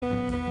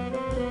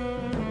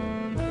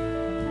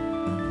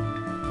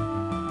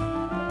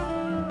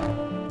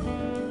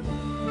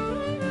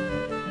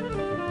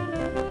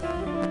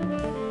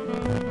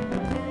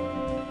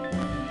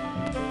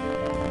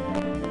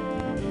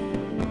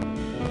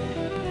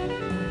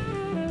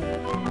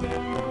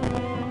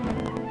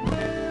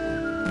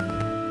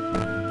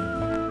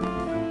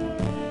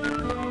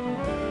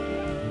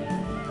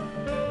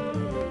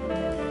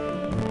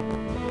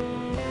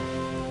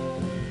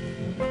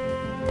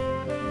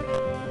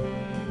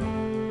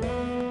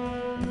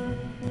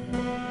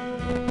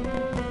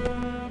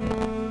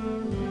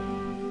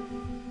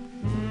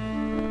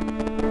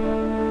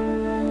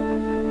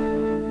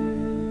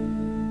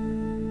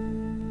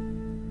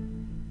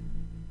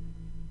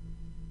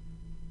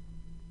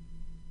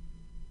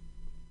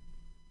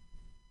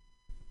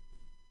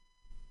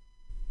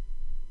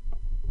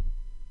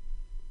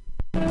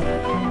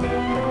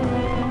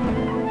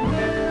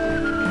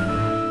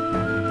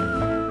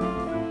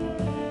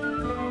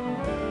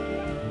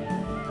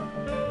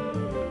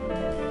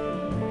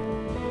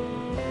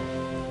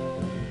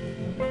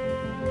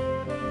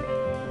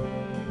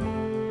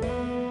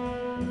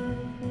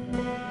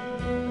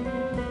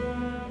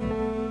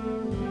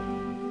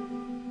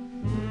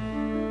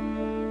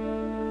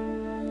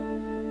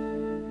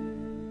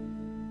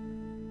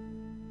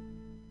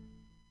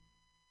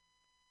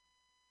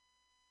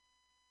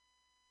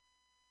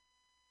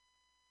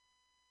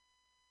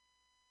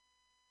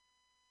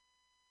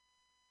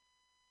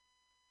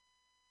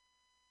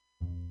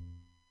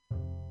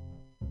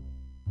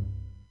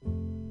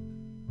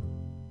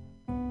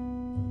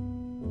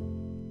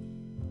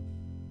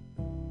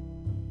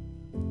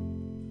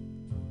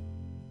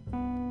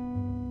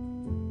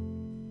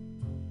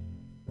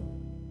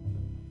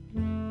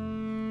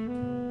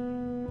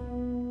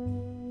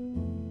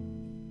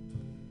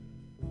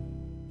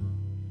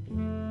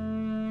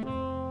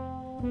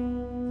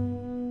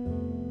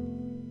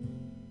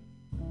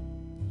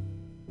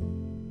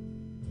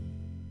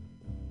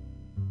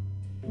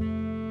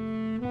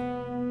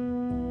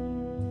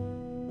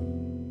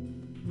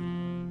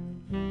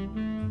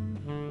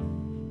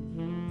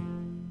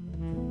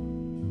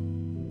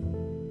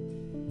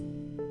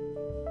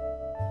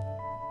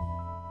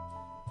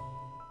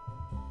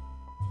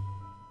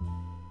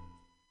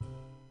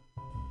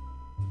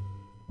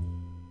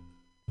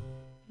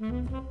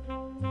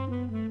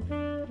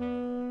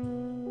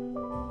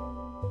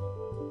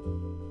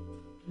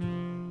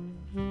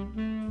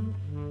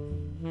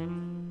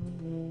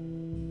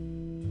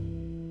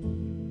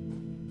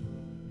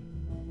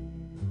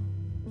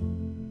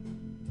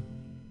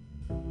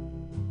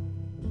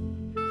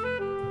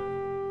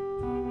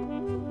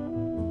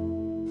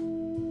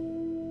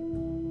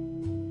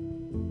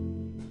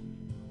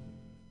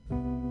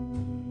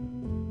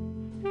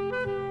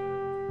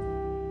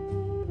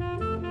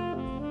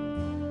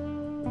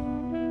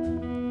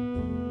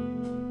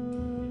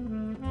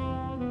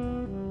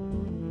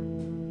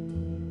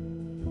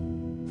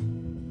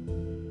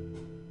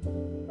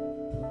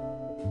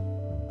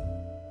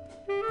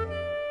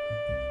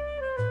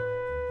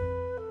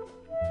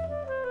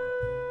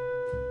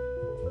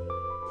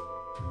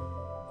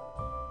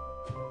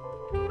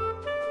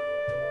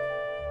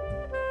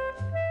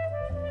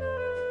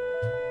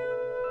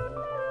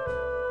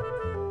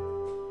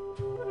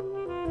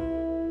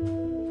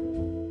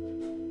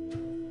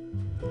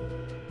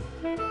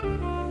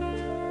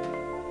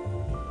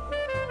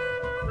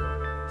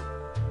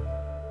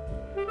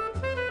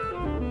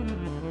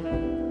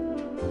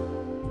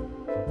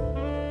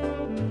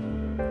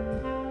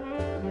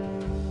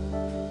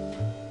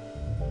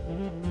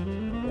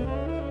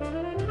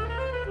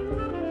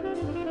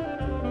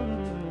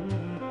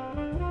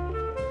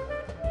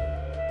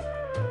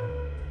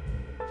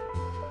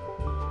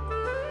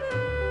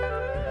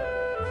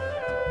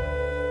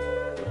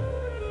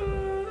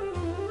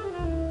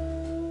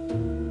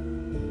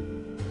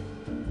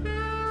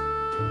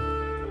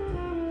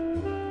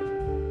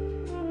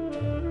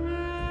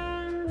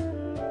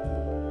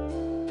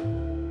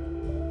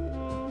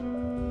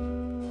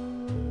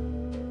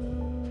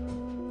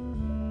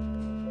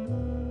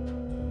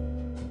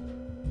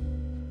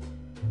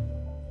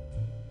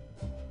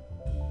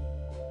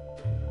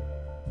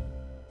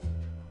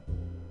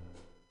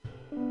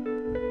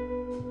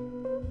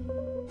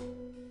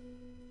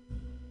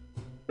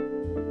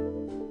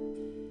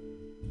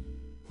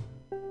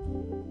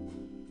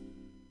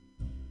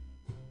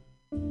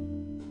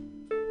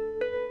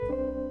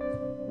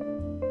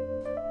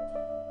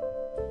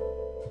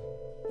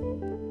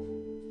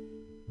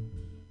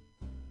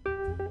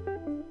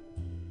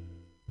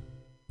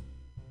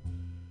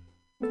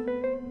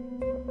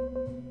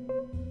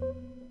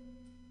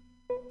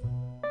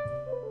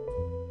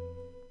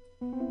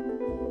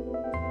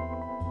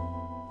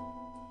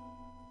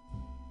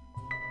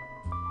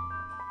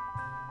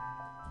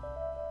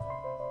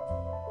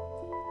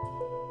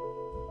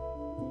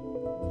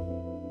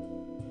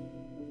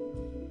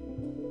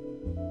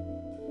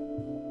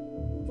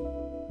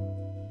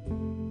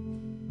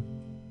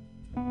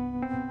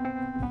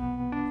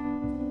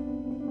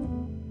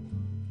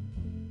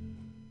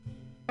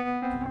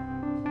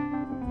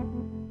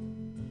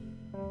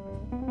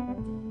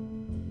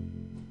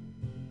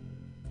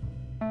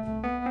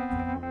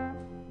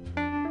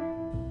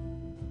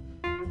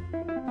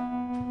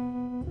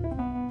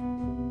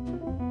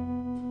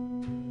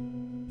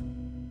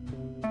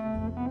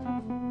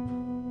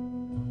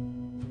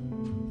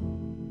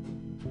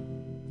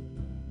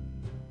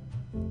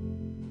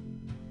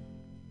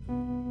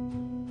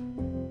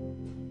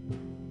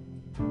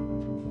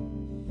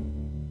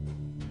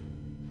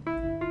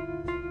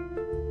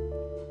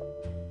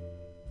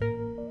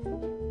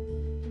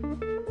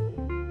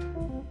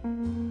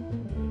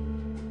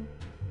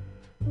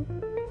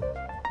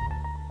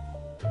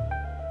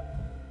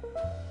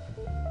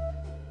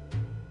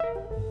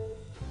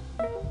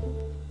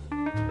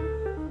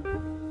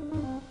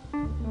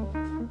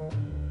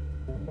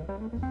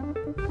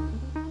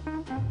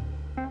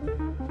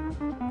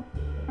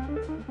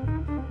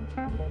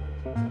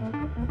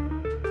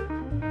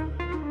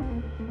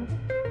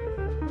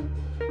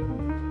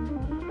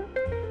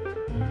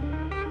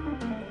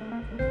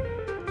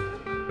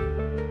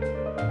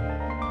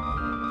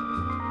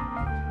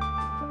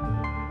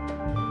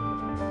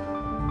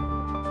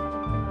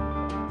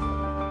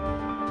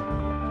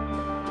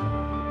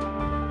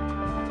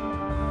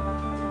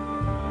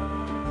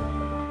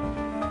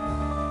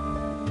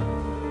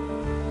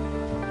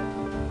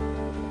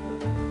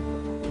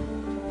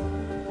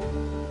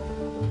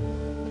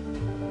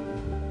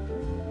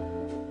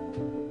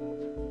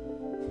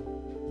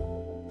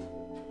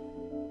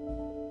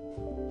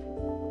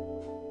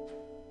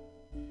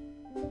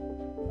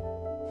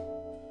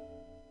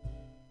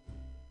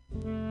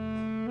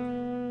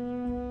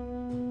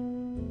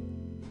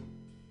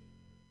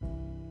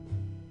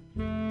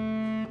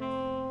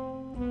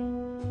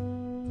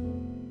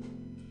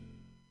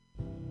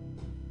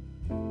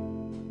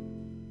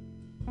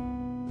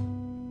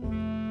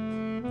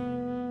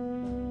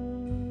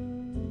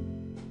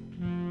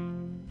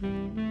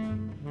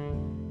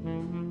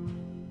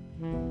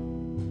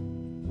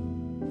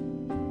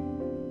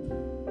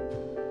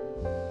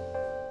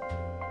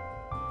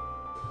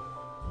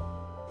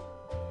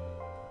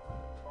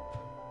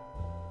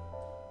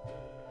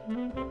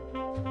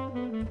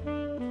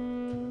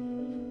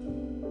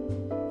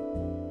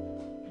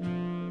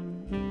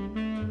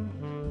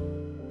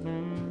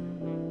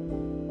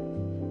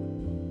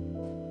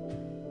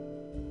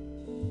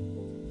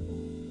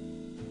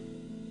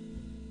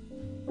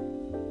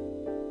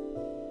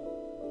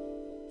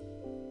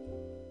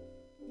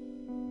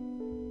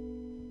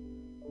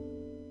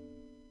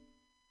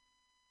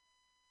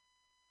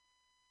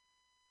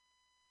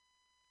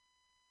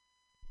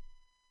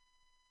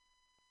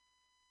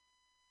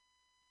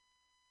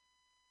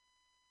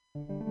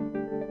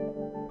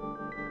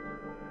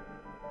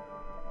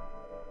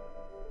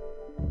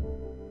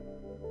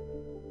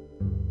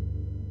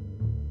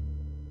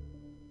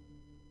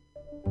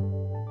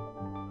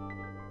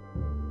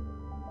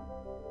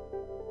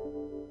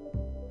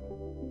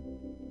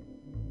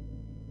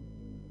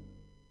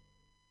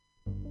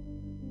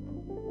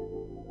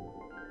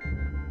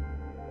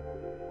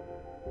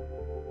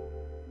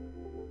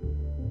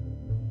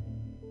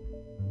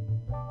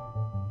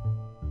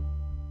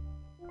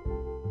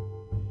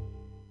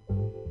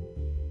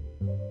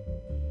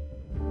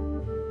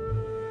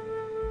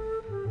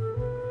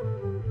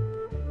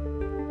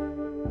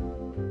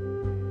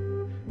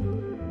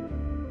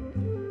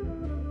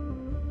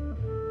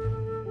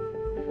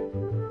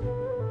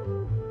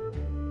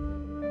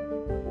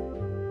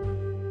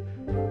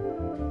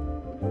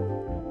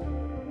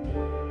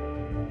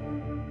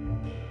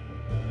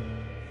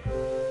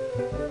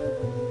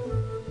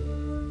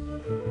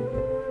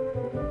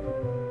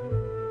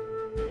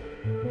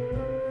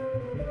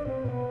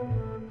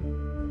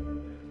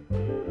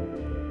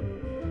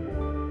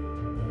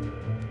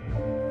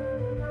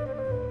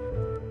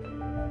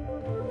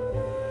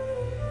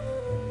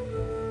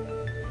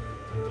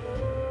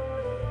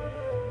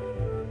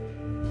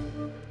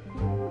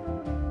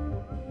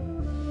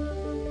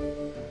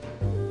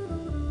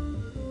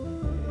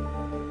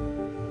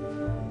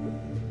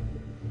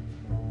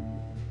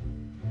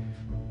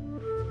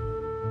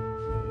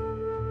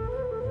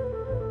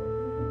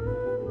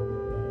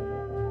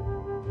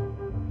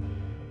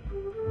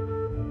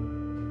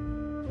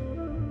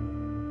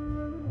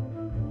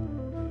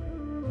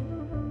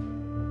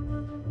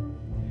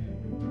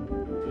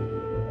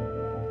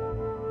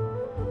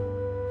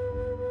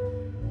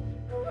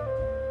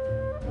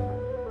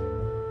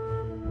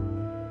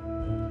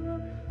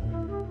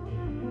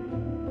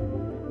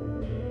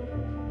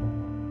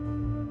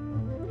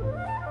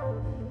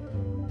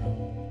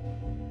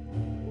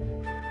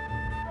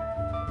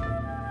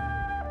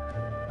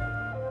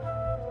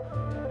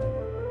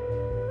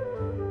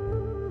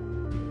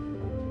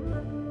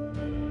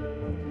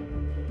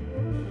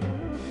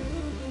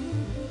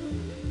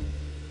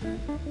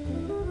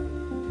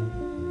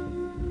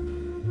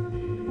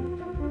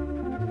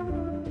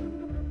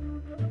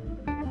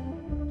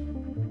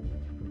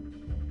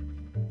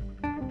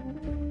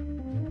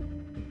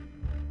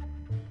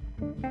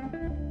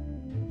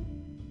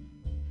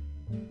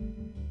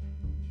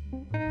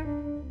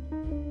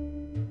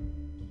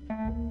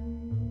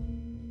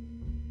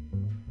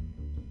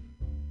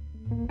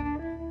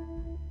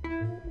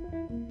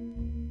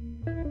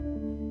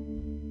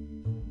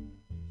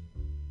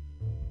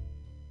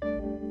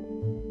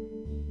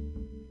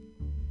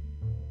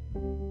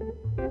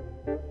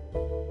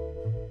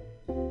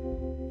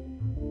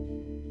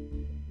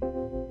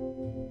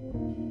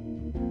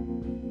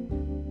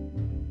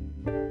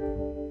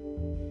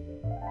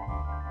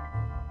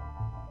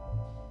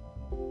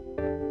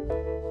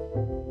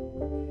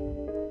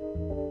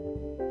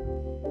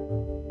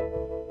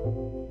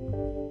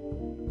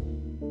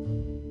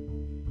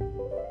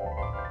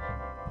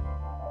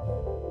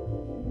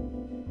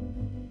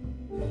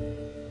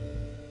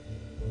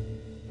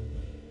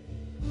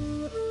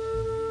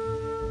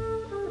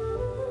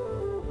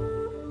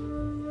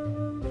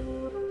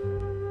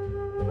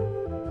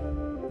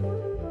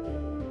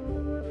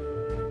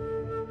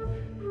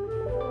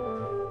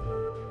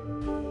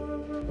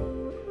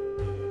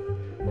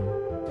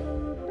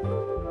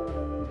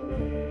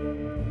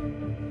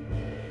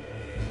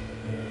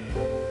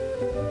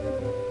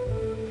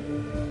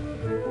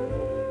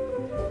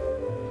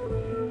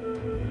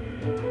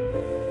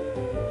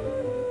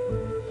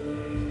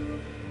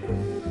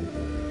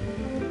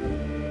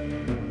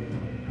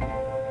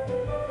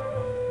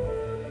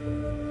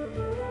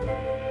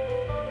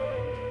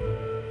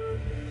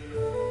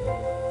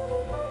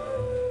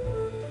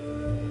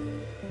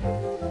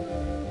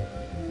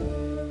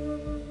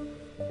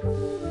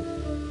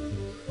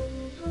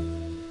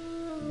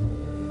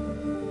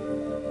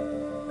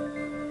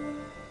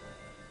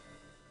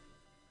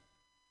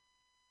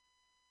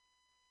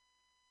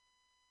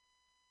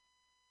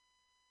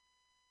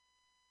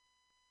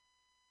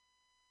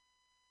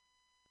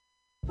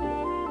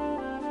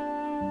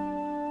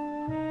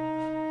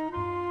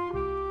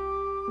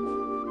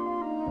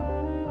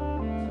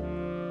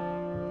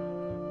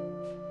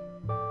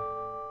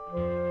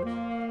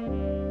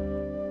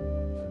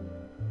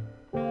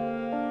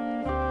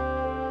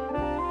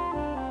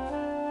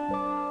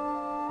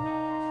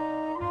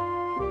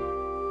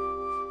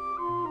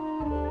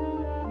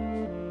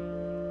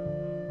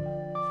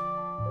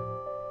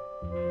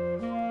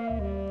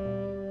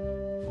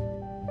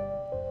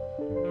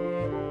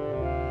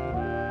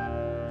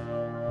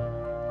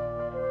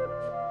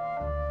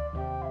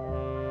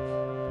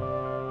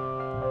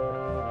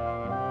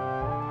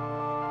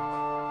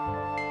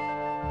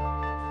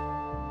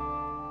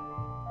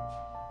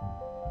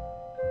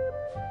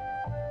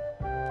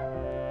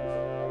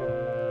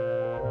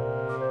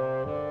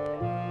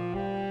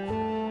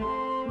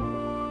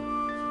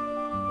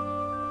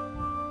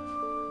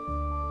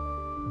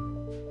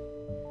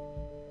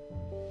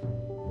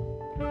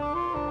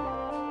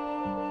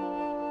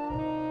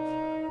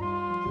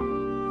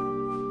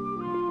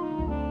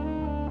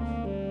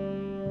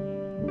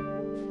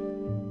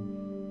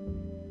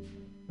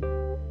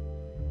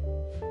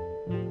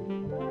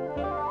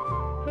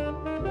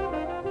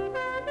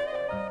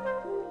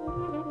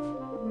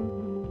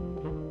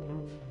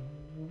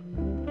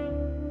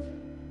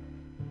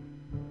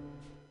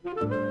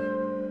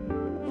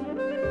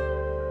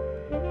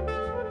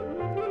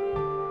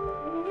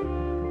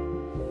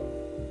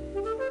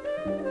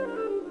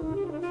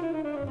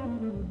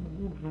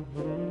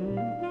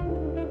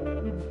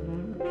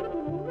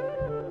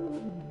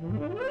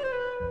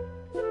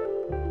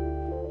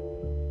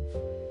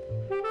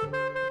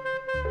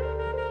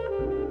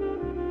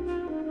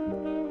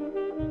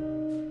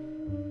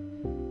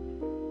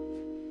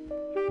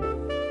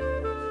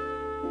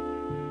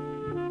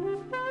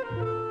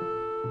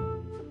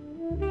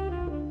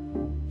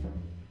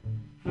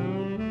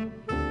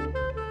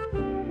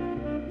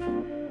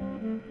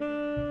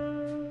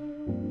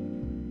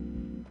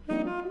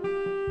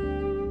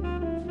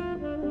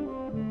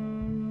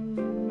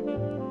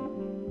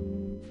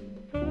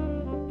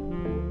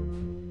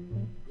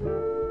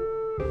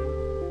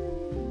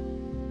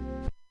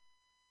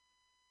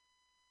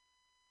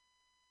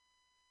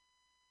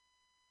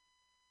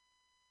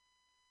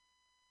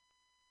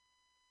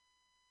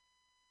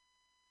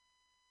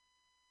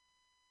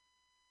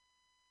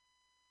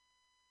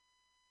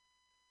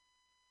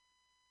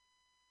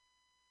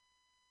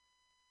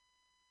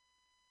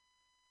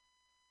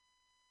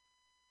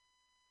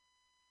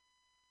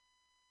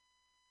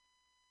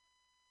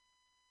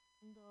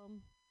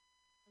And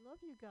I love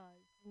you guys.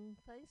 And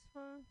thanks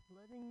for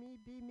letting me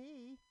be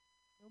me.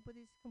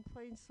 Nobody's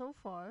complained so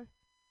far.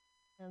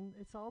 And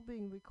it's all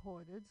being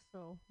recorded,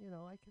 so,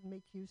 I can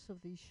make use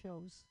of these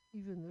shows,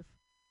 even if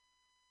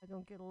I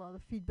don't get a lot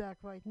of feedback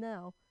right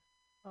now.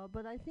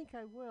 But I think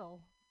I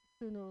will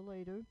sooner or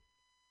later.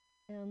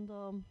 And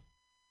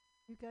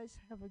you guys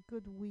have a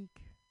good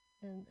week.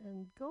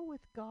 And go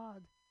with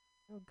God.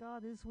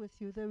 God is with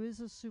you. There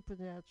is a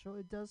supernatural.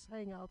 It does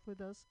hang out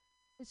with us.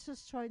 It's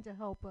just trying to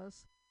help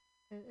us.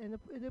 And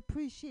it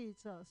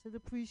appreciates us. It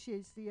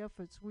appreciates the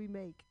efforts we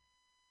make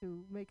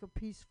to make a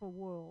peaceful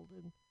world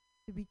and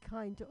to be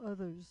kind to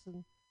others.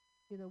 And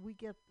we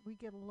get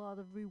a lot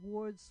of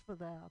rewards for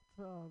that.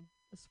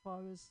 As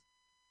far as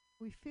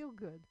we feel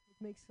good,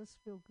 it makes us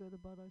feel good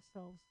about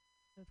ourselves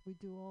that we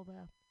do all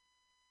that.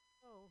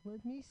 So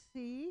let me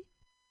see.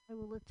 I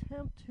will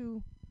attempt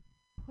to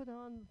put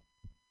on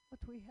what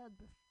we had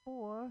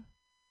before.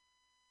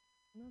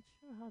 I'm not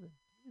sure how to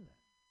do that.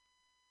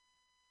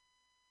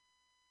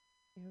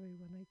 Scary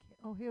when I can't.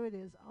 Oh, here it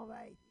is. All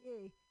right.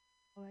 Yay.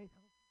 All right.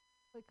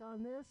 I'll click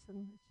on this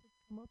and it should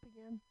come up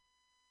again.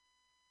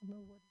 I don't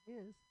know what it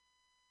is.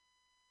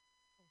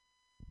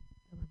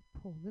 Gotta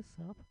pull this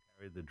up.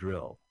 Carry the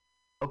drill.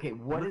 Okay,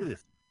 what Look is at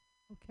this?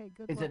 Okay,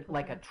 good. Is it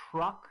like a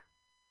truck?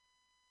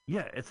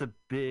 Yeah, it's a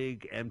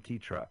big empty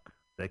truck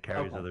that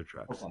carries other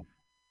trucks. Okay.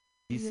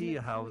 You see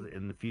how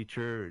in the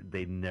future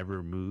they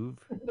never move?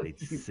 They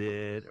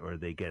sit or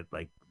they get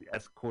like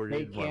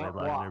escorted while they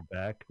lie on their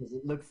back. Because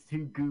it looks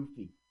too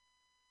goofy.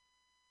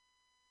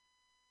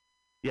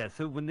 Yeah,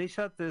 so when they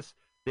shot this,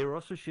 they were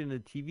also shooting a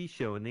TV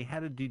show and they had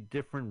to do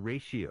different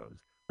ratios.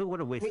 Look,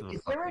 what a waste of a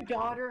Is there a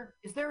daughter?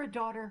 Is there a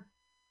daughter?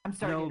 I'm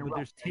sorry. No, but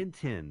there's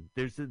Tintin.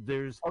 There's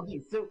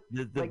okay, so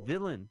the like,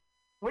 villain.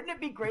 Wouldn't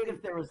it be great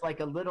if there was like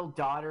a little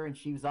daughter and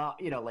she was all,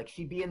 like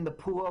she'd be in the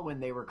pool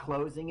when they were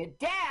closing it?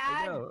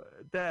 Dad! No,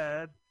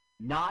 Dad.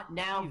 Not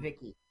now,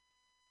 Vicky.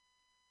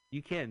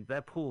 You can't.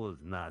 That pool is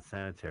not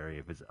sanitary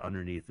if it's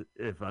underneath.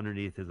 If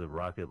underneath is a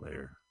rocket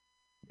layer.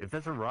 If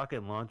that's a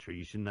rocket launcher,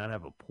 you should not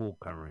have a pool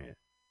covering it.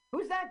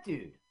 Who's that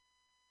dude?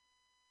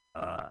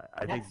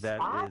 I think that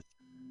Scott? is.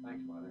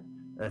 Thanks, Father.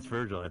 That's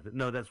Virgil.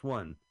 No, that's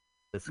one.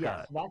 That's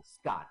Scott. Yes, that's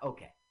Scott.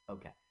 Okay.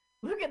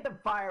 Look at the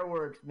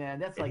fireworks, man.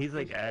 That's like he's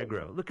like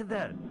aggro. Look at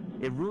that.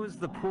 It ruins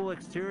the pool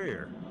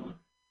exterior.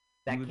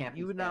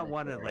 You would not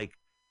want to like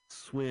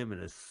swim in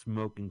a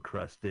smoke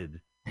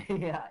encrusted.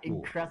 Yeah,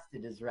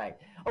 encrusted is right.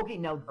 Okay,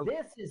 now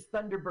this is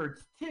Thunderbirds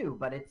 2,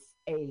 but it's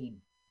a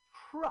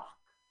truck.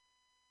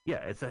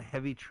 Yeah, it's a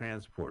heavy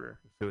transporter,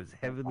 so it's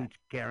heavily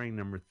carrying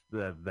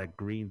that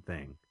green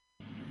thing,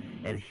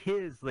 and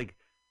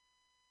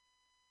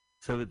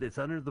so it's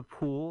under the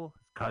pool.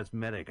 It's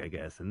cosmetic, I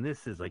guess, and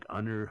this is like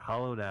under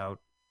hollowed out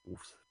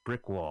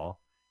brick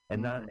wall,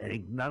 and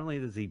not only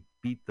does he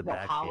beat the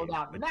back, hollowed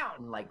out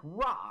mountain like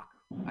rock,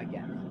 I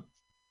guess.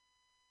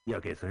 Yeah.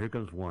 Okay, so here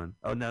comes one.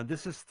 Oh, now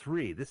this is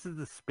 3. This is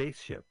the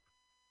spaceship.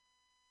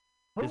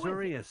 There's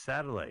already a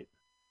satellite.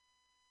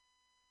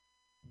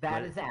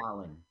 That is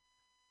Alan.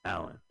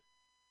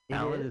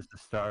 Alan is the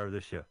star of the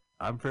show.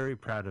 I'm very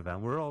proud of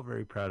Alan. We're all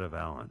very proud of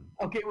Alan.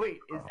 Okay, wait.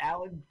 Is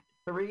Alan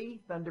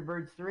 3?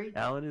 Thunderbirds 3?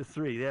 Alan is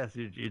 3. Yes,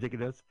 you're taking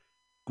notes.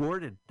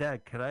 Gordon,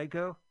 Dad, can I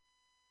go?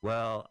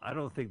 Well, I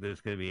don't think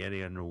there's going to be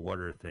any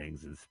underwater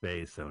things in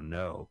space, so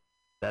no.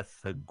 That's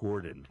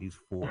Gordon. He's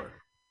 4.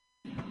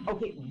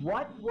 Okay,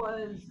 what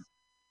was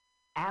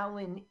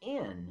Alan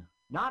in?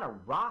 Not a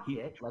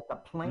rocket, like a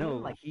plane?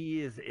 No, he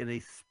is in a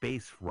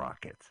space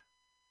rocket.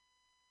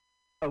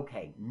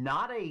 Okay,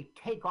 not a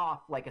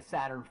takeoff like a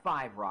Saturn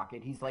V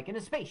rocket. He's like in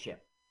a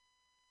spaceship.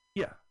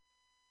 Yeah,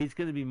 he's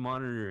going to be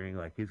monitoring.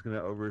 Like he's going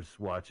to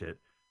overwatch it.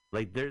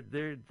 Like they're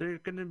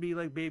going to be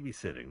like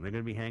babysitting. They're going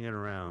to be hanging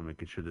around,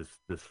 making sure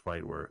this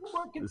flight works.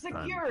 Working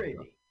security.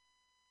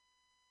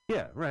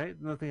 Yeah, right.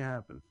 Nothing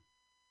happens.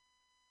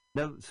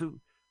 No, so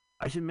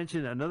I should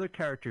mention another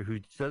character who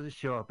doesn't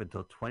show up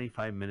until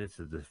 25 minutes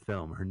of the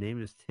film. Her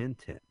name is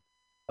Tintin,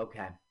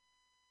 Okay.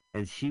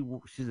 and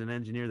she's an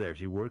engineer there.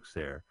 She works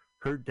there.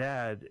 Her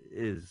dad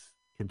is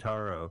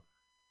Kintaro,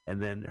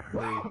 and then her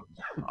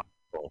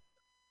uncle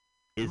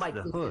is Mike,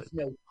 the this Hood. is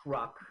no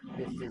truck.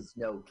 This is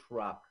no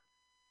truck.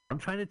 I'm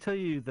trying to tell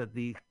you that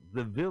the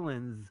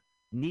villain's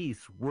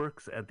niece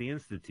works at the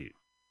institute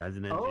as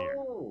an engineer.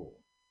 Oh,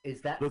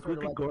 is that Look sort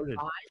of at like Gordon. a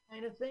spy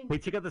kind of thing? Hey,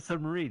 check out the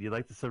submarine. You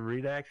like the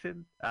submarine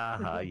action?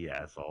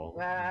 Yes, all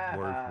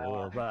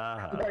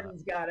worthwhile.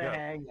 Gordon's got to Yeah.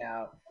 hang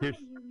out.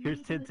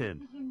 Here's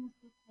Tintin.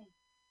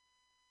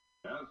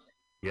 Yes?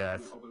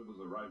 Yes, I hope it was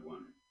the right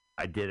one.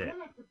 I did it.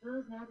 Well, I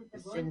suppose now that the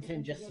Is boys Tintin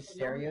have just a been get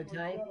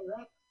stereotype? along with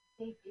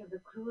the safety of the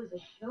crew is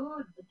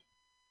assured, but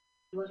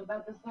what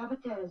about the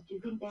saboteurs? Do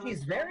you think they were...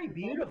 She's very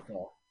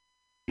beautiful.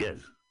 Yes.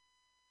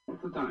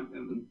 What's the time,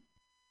 Hinton?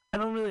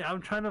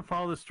 I'm trying to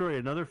follow the story.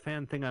 Another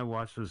fan thing I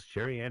watched was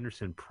Jerry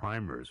Anderson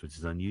Primers, which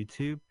is on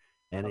YouTube.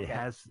 And it Okay.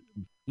 has,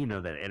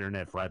 that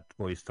internet flat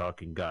voice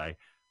talking guy.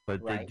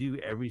 But Right. they do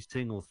every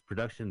single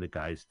production the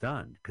guy's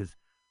done. Because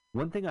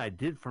one thing I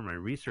did for my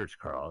research,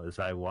 Carl, is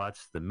I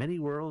watched The Many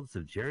Worlds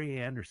of Jerry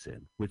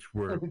Anderson, which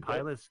were Okay.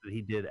 pilots that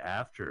he did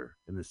after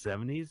in the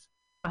 70s.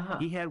 Uh-huh.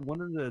 He had one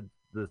of the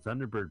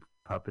Thunderbird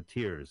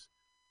puppeteers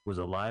was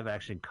a live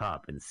action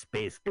cop in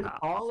Space Cop.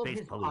 All of Space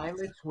his Police.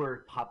 pilots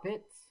were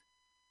puppets?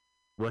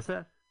 What's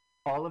that?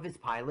 All of his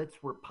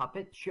pilots were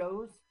puppet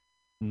shows?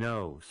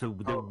 No. So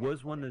there Okay.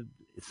 was one that,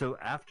 so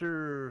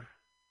after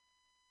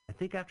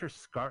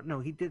Scar, no,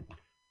 he did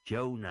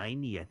Joe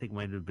 90, I think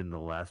might have been the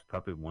last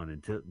puppet one.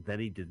 Until then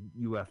he did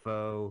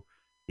UFO.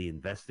 The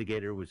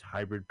Investigator was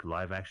hybrid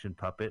live action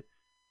puppet.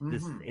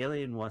 This Mhm.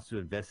 alien wants to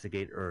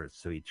investigate Earth,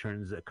 so he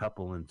turns a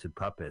couple into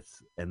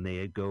puppets, and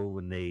they go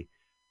and they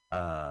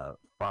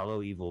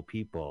follow evil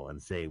people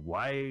and say,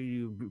 "Why are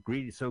you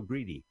so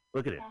greedy?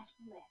 Look at it."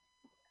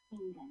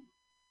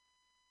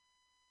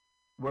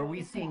 Were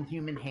we seeing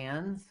human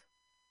hands?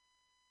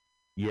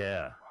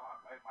 Yeah.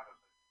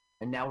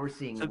 And now we're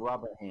seeing So-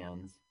 rubber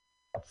hands.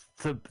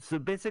 So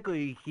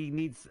basically, he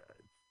needs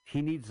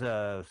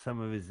some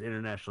of his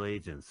international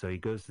agents. So he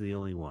goes to the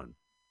only one,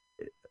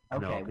 Okay,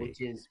 Penelope.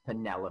 which is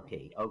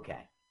Penelope.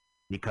 Okay.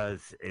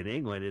 Because in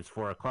England it's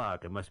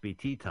 4:00. It must be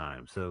tea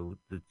time. So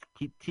the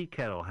tea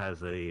kettle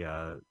has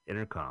a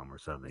intercom or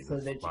something. So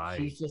a that spy.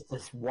 she's just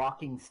this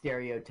walking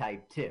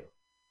stereotype too.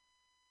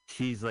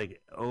 She's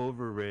like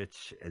over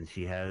rich, and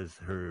she has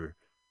her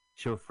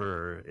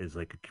chauffeur is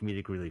like a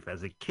comedic relief.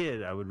 As a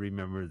kid, I would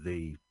remember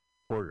the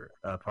porter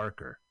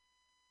Parker.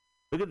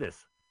 Look at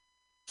this,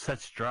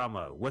 such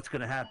drama. What's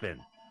going to happen?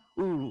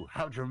 Ooh,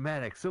 how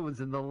dramatic! Someone's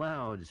in the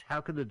lounge.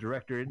 How can the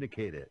director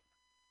indicate it?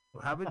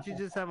 How about you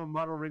just have a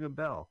model ring a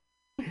bell?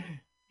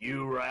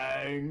 You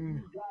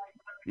rang.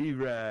 He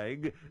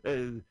rang.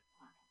 Here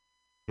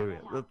we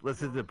go.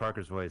 Listen to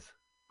Parker's voice.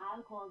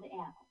 I'll call the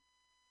airport.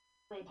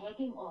 We're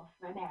taking off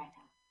for America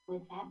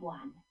with Fab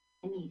 1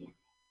 immediately.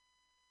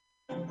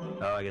 Oh,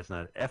 I guess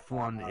not.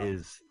 F1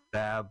 is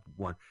Fab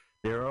 1.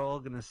 They're all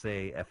going to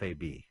say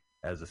FAB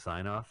as a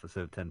sign off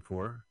instead of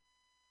 10-4.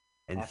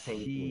 And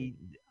FAB.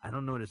 I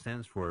don't know what it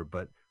stands for,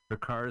 but her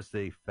car is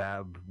a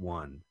Fab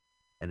 1.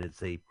 And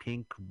it's a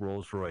pink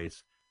Rolls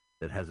Royce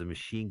that has a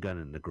machine gun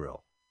in the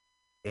grill.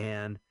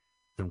 And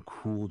some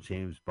cool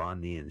James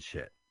Bondian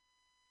shit.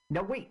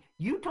 Now wait,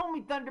 you told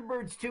me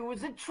Thunderbirds 2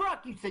 was a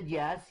truck. You said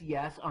yes,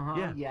 yes,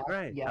 yes,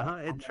 right.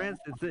 yes.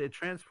 It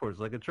transports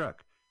like a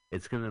truck.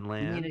 It's going to You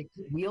land. mean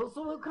its wheels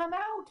will come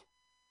out?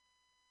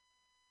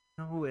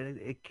 No,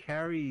 it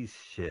carries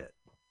shit,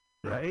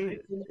 right?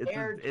 It's an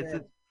air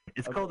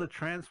It's called a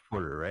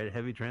transporter, right? A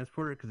heavy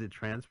transporter because it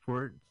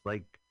transports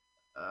like.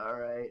 All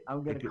right,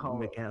 I'm gonna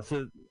call it.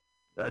 So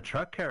a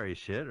truck carries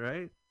shit,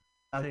 right?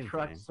 A Same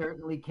truck thing.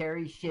 certainly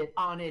carries shit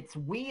on its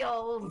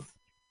wheels.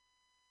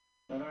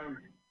 Do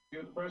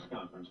the press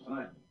conference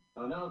tonight.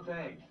 Oh, no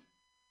thanks.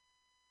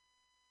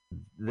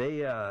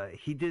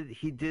 He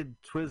did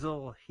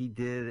Twizzle. He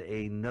did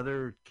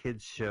another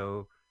kids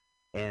show,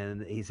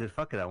 and he said,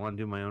 "Fuck it, I want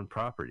to do my own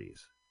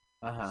properties."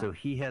 Uh-huh. So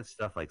he had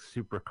stuff like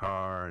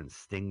Supercar and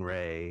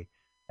Stingray,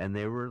 and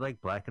they were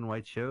like black and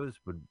white shows,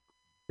 but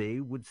they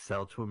would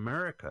sell to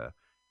America.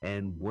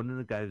 And one of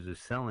the guys who's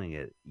selling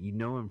it, you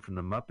know him from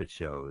the Muppet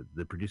Show.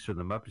 The producer of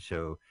the Muppet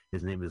Show,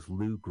 his name is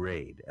Lou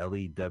Grade,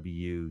 Lewgrede.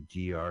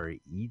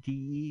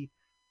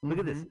 Look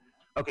at this.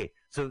 Okay,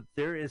 so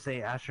there is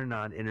a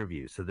astronaut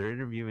interview. So they're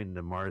interviewing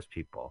the Mars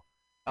people.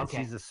 And Okay.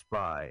 she's a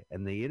spy.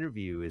 And the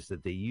interview is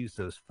that they use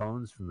those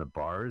phones from the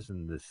bars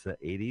in the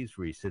 80s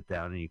where you sit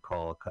down and you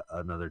call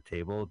another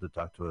table to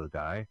talk to a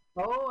guy.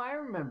 Oh, I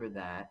remember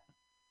that.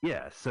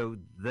 Yeah, so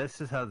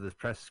this is how this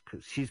press,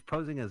 she's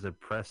posing as a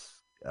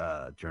press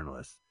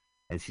journalist.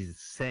 And she's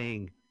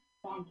saying,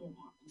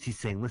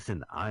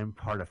 listen, I'm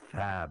part of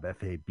FAB,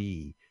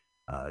 F-A-B.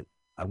 I'm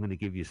going to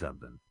give you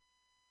something.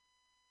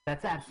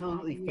 That's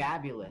absolutely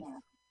fabulous.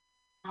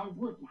 I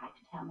would like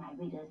to tell my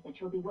readers that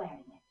you'll be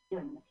wearing it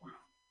during the flight.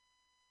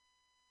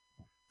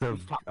 So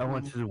She's talking I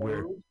want in you to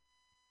wear. code.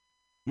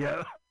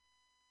 Yeah.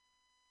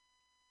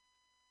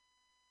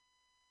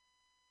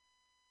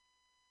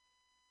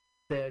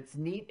 it's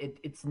neat.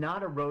 It's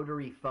not a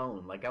rotary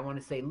phone. Like I want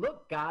to say,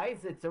 look, guys,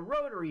 it's a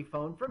rotary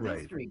phone from Right.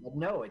 history, but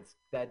no,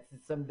 that's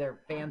some of their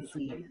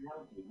fancy.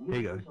 Here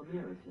you go.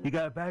 You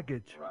got a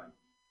package.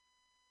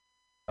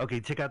 Okay,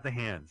 check out the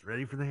hands.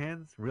 Ready for the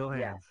hands? Real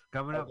hands.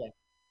 Coming up. Okay.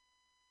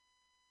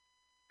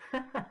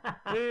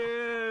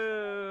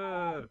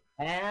 Yeah.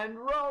 And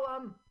roll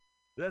them.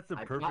 That's a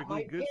I've got perfectly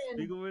my good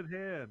pin. Spiegelman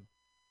hand.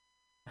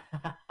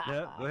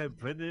 Yeah, go ahead,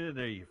 put it in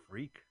there, you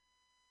freak.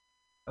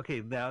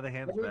 Okay, now the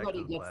hands back Everybody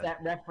on the gets flat.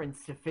 that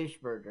reference to fish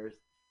burgers.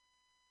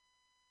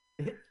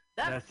 Now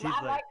That's she's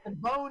I like like- the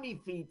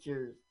bony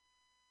features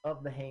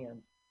of the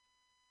hand.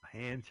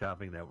 Hand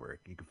Chopping Network.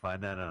 You can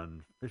find that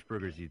on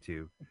Fishburger's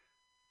YouTube.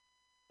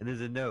 And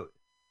there's a note.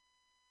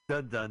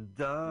 Dun dun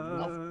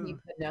Must be dun.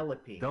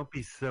 Penelope. Don't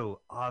be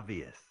so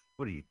obvious.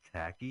 What are you,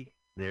 tacky?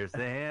 There's the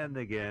hand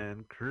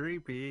again.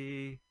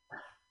 Creepy.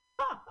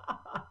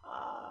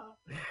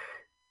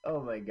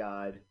 Oh my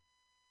god.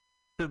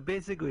 So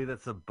basically,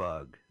 that's a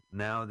bug.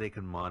 Now they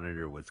can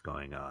monitor what's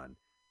going on.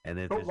 And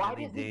if But there's why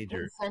any does he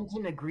danger. consent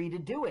and agree to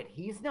do it?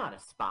 He's not a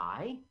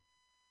spy.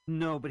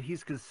 No, but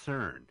he's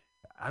concerned.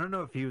 I don't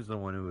know if he was the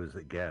one who was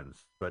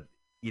against, but,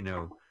 you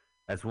know,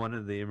 as one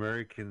of the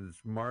Americans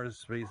Mars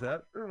space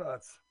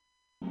astronauts.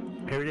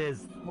 Here it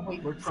is. Oh,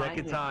 wait, we're trying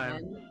Second time.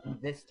 again,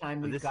 and this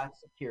time we've This- got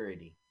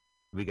security.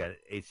 We got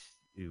a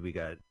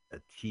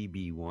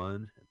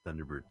TB1,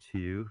 Thunderbird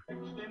 2.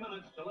 60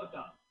 minutes to lift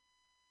off.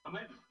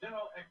 Commence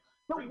 0x.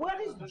 So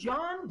what is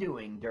John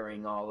doing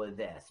during all of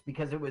this?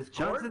 Because it was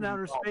John's in Gordon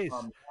outer all space.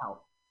 bummed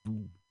out.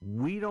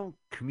 We don't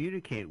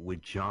communicate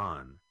with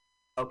John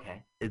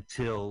Okay.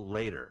 until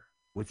later,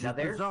 which Now is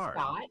there's bizarre.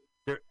 Scott.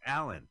 They're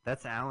Alan.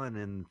 That's Alan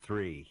in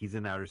 3. He's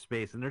in outer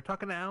space, and they're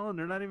talking to Alan.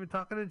 They're not even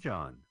talking to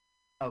John.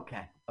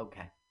 Okay.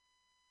 Okay.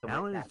 So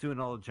Alan wait, is doing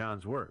all of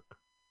John's work.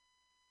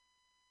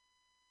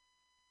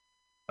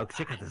 Oh,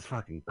 check out this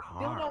fucking still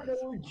car. don't know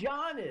who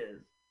John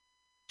is.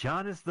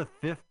 John is the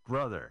 5th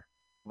brother,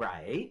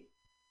 Right.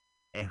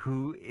 and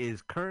who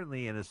is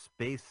currently in a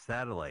space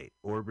satellite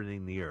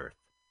orbiting the Earth.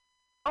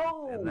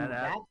 Oh, And that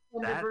that's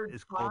that Thunderbird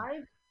is called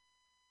 5?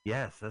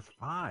 Yes, that's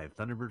 5.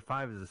 Thunderbird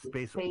 5 is a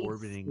space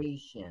orbiting.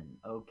 Station.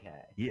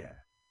 Okay. Yeah.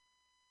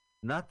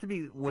 Not to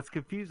be what's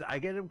confused. I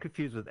get him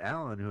confused with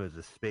Alan, who has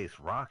a space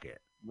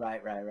rocket,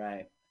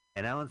 Right.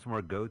 and Alan's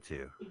more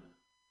go-to.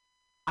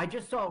 I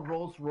just saw a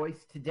Rolls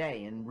Royce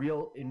today in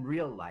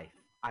real life.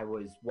 I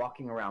was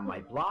walking around my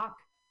block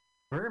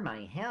for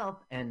my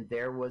health, and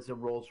there was a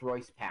Rolls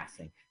Royce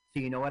passing. So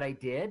you know what I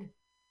did?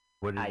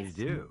 What did I you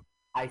do?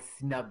 I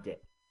snubbed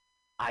it.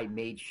 I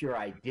made sure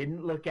I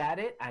didn't look at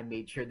it. I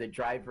made sure the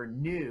driver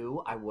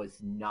knew I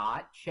was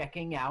not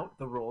checking out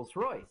the Rolls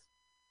Royce.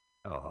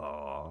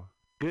 Oh,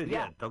 good.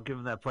 Yeah. Yeah, don't give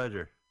him that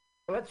pleasure.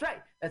 Well, that's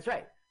right. That's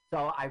right.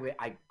 So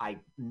I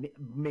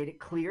made it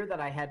clear that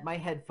I had my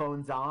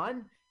headphones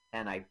on,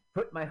 and I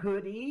put my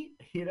hoodie,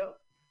 you know.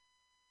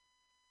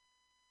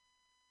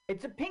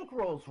 It's a pink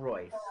Rolls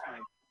Royce.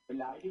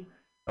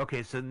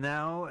 Okay, so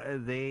now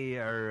they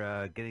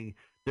are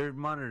they're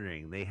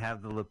monitoring. They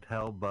have the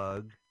lapel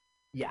bug,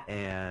 Yeah.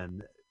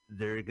 and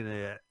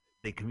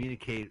they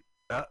communicate.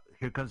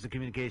 Here comes the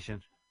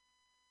communication.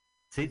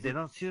 See, she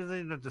doesn't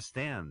even have to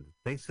stand.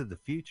 Thanks to the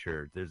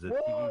future, there's a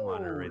TV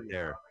monitor right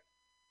there.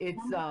 It's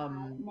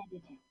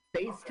Negative.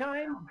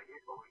 FaceTime?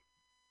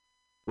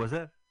 Was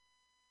that?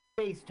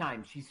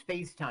 FaceTime. She's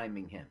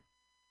FaceTiming him.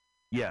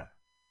 Yeah.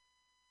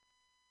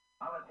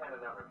 I'll attend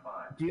to number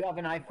 5. Do you have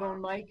an iPhone,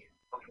 Mike?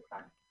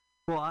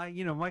 Well,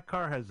 my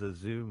car has a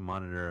Zoom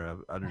monitor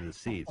under the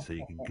seat, so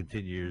you can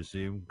continue your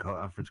Zoom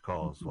conference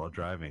calls while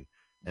driving.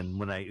 And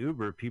when I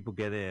Uber, people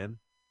get in,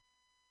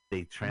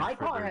 they transfer. My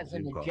car their has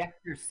an Zoom call.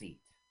 ejector seat.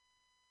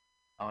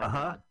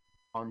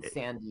 On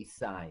Sandy's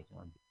side.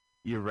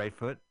 Your right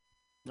foot.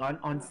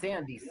 On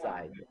Sandy's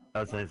side.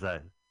 Outside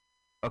side.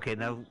 Okay,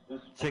 now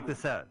check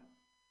this out.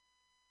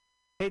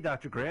 Hey,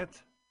 Dr.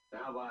 Grant.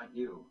 How about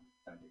you,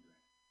 Dr. Grant?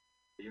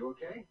 Are you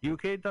okay? You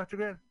okay, Dr.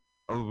 Grant?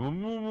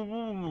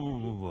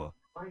 Oh,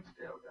 Quite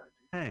still, Doctor.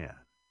 hang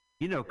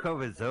on.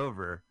 COVID's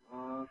over.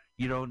 Uh,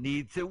 You don't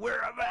need to wear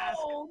a mask.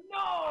 Oh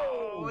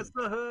Oh, no! it's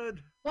the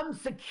hood. Some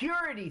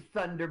security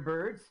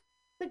Thunderbirds.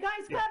 The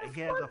guy's got his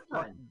he has a foot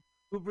gun.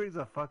 who brings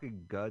a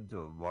fucking gun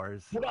to a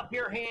Mars? Put up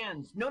your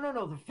hands. No,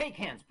 the fake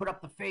hands. Put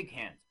up the fake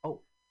hands.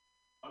 Oh,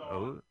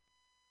 Oh.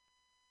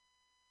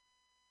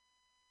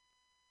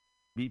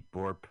 Beep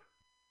borp.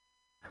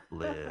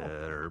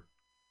 Blurp.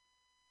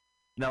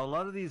 Now, a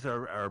lot of these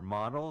are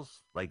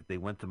models. Like, they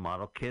went to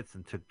model kits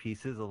and took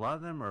pieces. A lot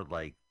of them are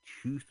like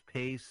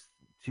toothpaste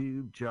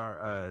tube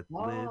jar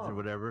lids or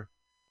whatever.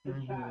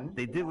 mhm.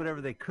 They did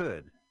whatever they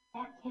could.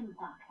 That's him,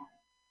 Parker.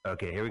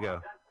 Okay, here we go.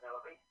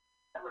 Penelope.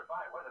 Number 5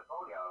 was a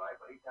phony, all right,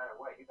 but he's kind of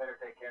away. You better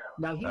take care of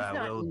him. Now he's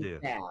not will in do.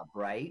 Fab,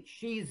 right?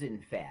 She's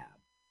in Fab.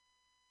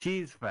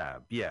 She's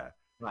Fab, yeah.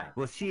 Right.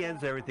 Well, she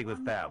ends everything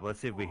with Fab. Let's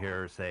see if we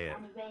hear her say it.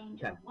 On a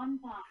range Okay. of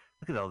 1,000.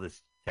 Look at all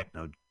this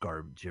techno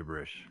garb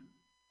gibberish.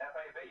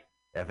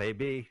 FAB.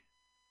 FAB.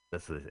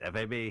 That's the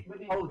FAB.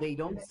 Oh, they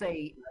don't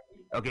say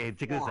Okay,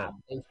 check this Fab. out.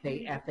 They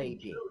say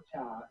FAG.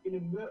 in a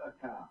motor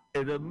car.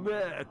 In a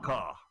motor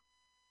car.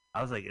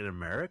 I was like, in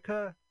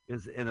America?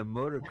 Is in a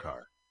motor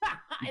car.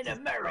 In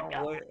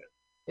America. Oh,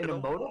 In a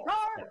motor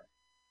car?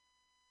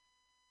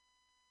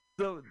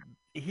 So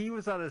he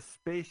was on a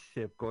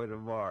spaceship going to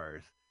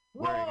Mars,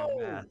 wearing a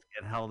mask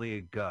and holding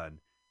a gun.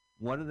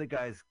 One of the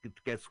guys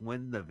gets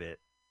wind of it.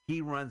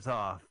 He runs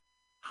off,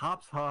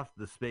 hops off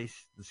the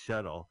space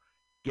shuttle,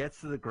 gets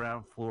to the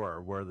ground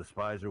floor where the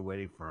spies are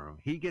waiting for him.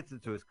 He gets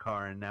into his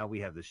car, and now we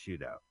have the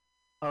shootout.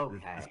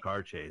 Okay. This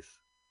car chase.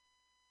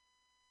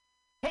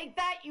 Take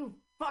that, you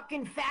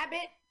fucking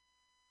fabbit!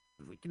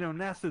 You know,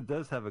 NASA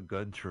does have a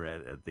gun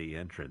turret at the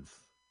entrance.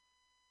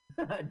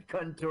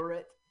 Gun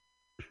turret.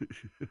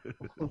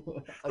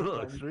 A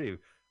little extreme.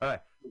 All right.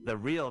 The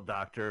real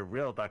Dr.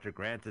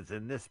 Grant is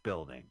in this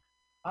building.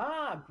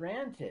 Ah,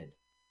 granted.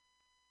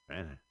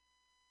 Granted.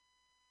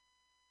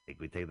 I think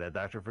we take that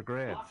doctor for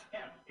Grant. Block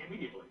F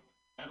immediately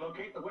and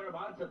locate the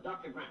whereabouts of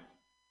Dr. Grant.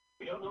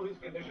 We don't know his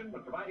condition,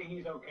 but providing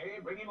he's okay,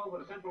 bring him over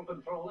to Central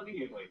Control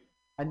immediately.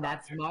 And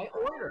that's my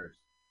orders.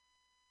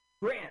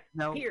 Grant,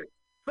 Pierce,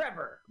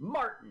 Trevor,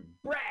 Martin,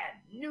 Brad,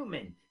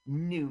 Newman,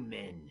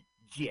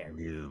 Jerry.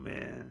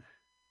 Newman.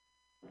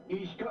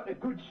 He's got a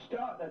good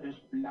start at us,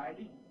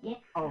 lady. Yeah.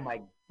 Oh my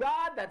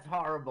God, that's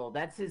horrible.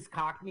 That's his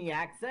Cockney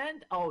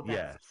accent? Oh, that's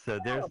Yeah, so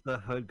there's the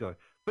hood going.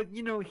 But,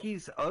 you know,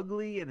 he's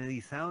ugly and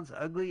he sounds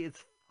ugly.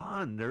 It's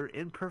fun. They're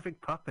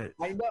imperfect puppets.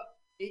 I know.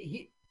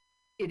 It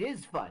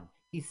is fun.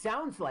 He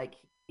sounds like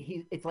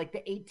it's like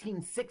the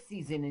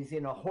 1860s and he's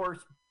in a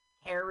horse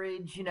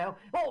carriage, you know.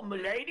 Oh,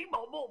 milady,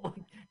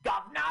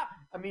 governor.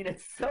 I mean,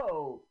 it's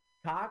so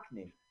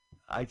Cockney.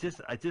 I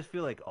just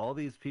feel like all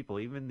these people,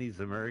 even these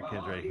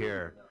Americans right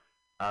here,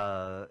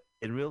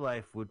 in real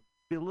life would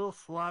be a little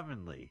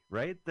slovenly,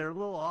 right? They're a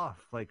little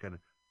off. Like,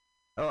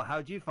 oh,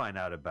 how'd you find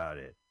out about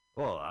it?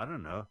 Well, I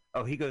don't know.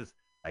 Oh, he goes,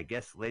 I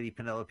guess Lady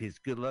Penelope's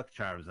good luck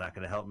charm is not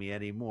going to help me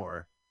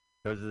anymore.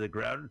 Goes to the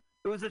ground.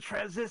 It was a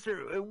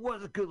transistor. It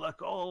was a good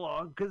luck all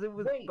along because it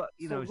was,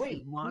 he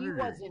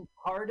wasn't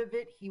part of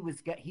it. He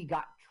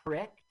got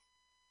tricked.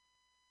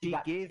 She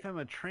gave him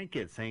a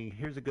trinket saying,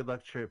 here's a good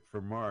luck trip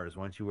for Mars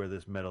once you wear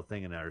this metal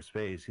thing in outer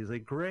space. He's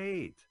like,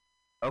 great.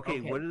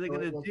 Okay, what are they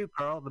going to do,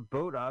 Carl? The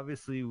boat,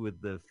 obviously,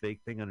 with the fake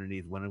thing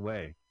underneath, went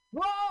away.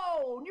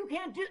 Whoa! You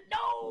can't do...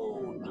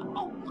 No!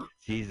 Oh,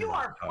 Jesus, you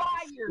are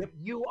fired!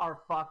 You are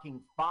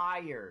fucking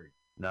fired!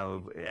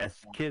 Now,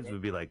 as kids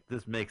would be like,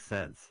 this makes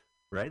sense,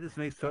 right? This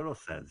makes total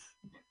sense.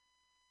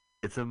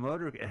 It's a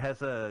motor. It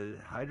has a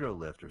hydro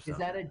lift or something. Is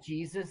that a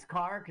Jesus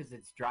car? Because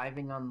it's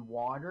driving on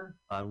water?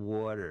 On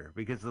water.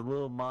 Because the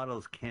little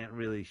models can't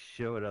really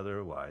show it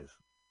otherwise.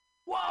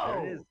 Whoa!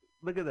 There it is.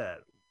 Look at that.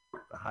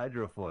 The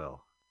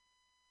hydrofoil.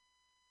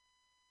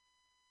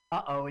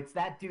 Uh-oh, it's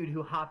that dude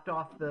who hopped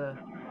off the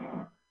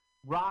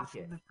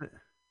rocket.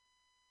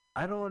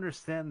 I don't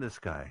understand this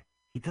guy.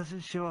 He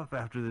doesn't show up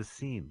after this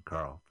scene,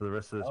 Carl, for the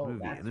rest of this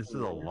movie. And this is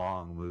a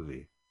long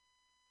movie.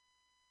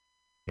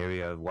 Here we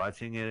go,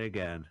 watching it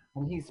again.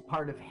 And he's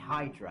part of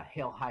Hydra,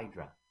 Hail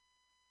Hydra.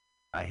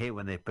 I hate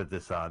when they put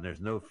this on.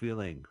 There's no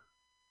feeling.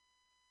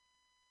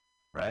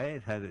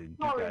 Right? Sorry,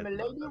 my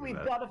lady, we've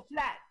got a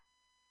flat.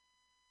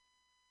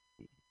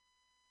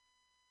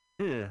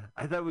 Yeah,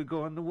 I thought we'd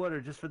go in the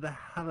water just for the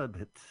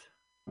halibut.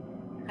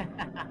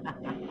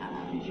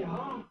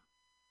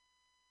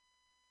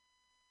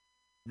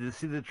 You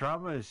see, the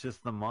drama is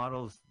just the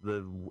models,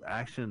 the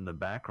action in the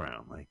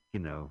background. Like, you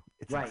know,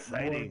 it's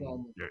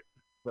exciting.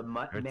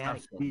 The top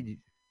speed.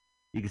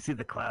 You can see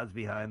the clouds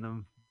behind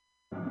them.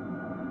 All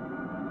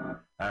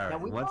right, now,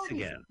 we've once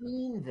again.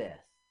 Seen this.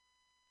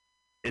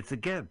 It's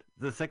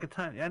the second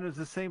time, and it's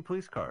the same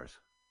police cars.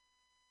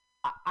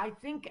 I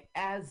think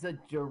as a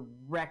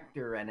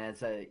director and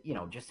as a, you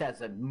know, just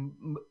as a,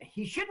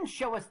 he shouldn't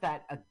show us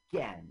that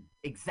again.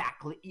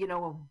 Exactly, you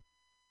know.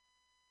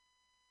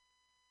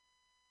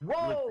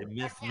 Whoa! Look, they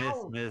miss.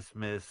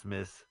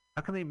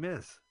 How can they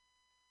miss?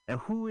 And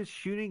who is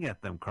shooting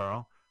at them,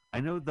 Carl? I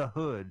know the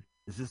Hood.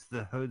 Is this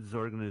the Hood's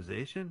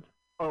organization?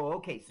 Oh,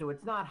 okay. So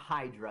it's not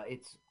Hydra.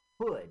 It's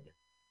Hood.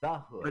 The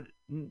Hood. But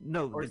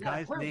no, the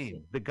guy's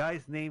name. The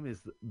guy's name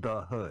is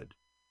the Hood.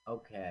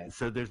 Okay.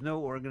 So there's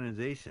no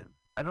organization.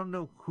 I don't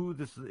know who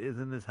this is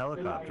in this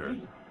helicopter.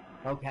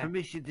 Okay.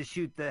 Permission to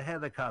shoot the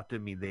helicopter,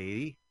 me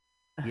lady.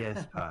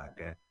 Yes,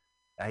 Parker.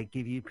 I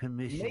give you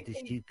permission to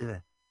shoot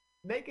the...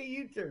 Make a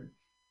U-turn.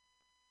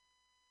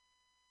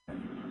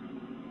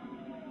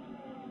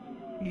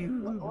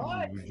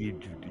 What?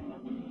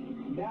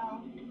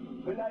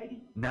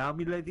 Now,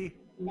 me lady?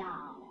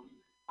 Now,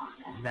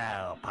 Parker.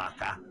 Now,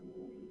 Parker.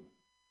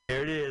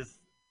 Here it is.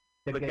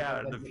 Look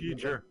out in the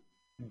future.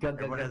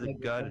 Everyone has a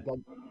gun.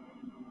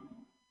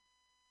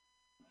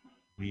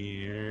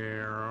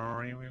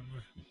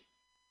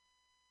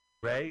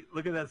 Right?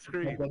 Look at that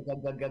screen.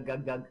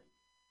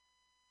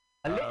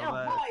 A little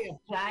higher,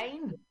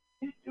 plane.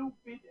 Little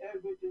bit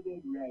over to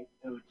the right,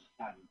 old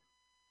son.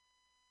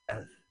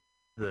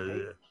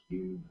 Thank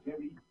you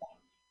very much.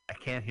 I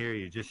can't hear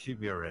you. Just shoot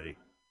me already.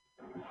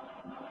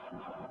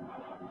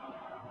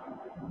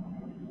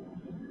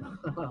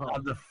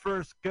 on the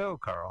first go,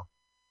 Carl.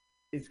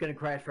 It's going to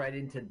crash right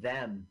into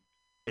them.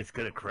 It's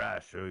going to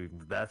crash,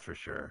 that's for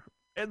sure.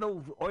 And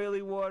the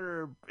oily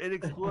water, it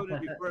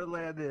exploded before it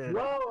landed.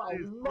 Whoa, I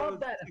It love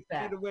that 6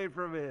 effect. feet away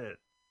from it.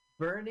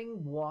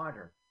 Burning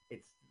water.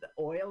 It's the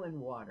oil and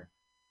water.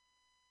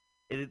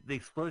 The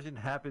explosion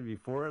happened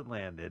before it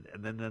landed,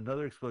 and then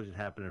another explosion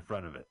happened in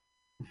front of it.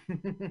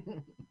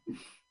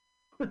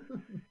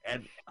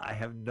 And I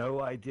have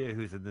no idea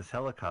who's in this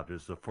helicopter.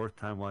 It's the fourth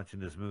time watching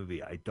this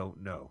movie. I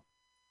don't know.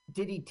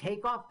 Did he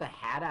take off the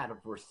hat out of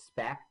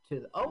respect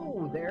to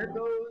oh, there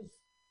goes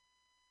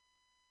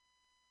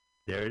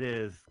There it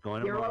is,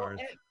 going to Zero Mars.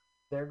 X.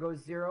 There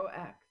goes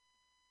 0X.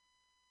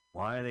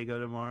 Why do they go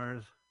to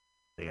Mars?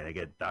 They got to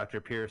get Dr.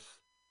 Pierce.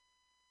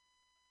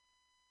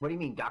 What do you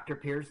mean, Dr.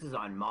 Pierce is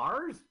on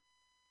Mars?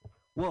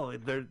 Well,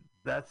 there's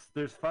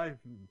five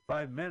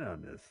men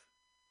on this.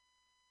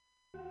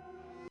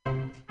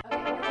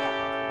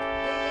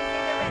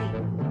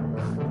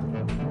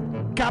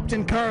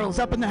 Captain Curls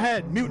up in the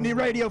head. Mutiny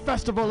Radio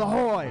Festival,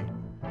 ahoy!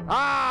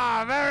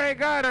 Very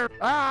good,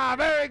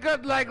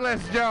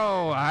 Legless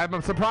Joe. I'm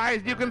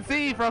surprised you can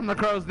see from the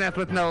crow's nest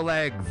with no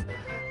legs.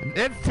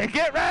 It's to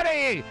get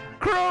ready,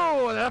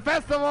 crew. The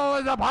festival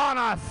is upon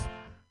us.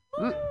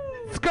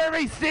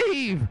 Scurvy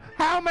Steve,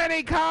 how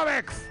many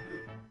comics?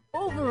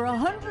 Over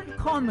 100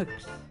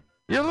 comics.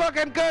 You're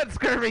looking good,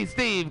 Scurvy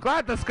Steve.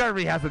 Glad the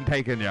scurvy hasn't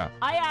taken you.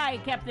 Aye, aye,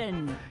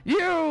 Captain.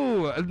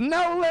 You,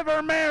 No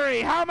Liver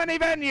Mary, how many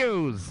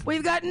venues?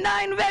 We've got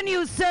 9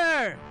 venues,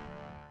 sir.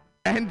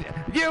 And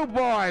you,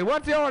 boy,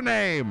 what's your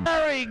name?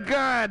 Very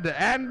good.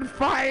 And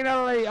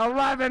finally,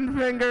 11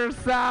 Fingers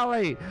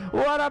Sally.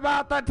 What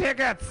about the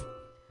tickets?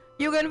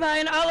 You can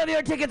find all of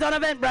your tickets on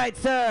Eventbrite,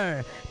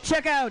 sir.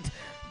 Check out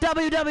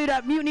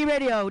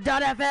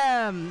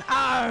www.mutinyradio.fm.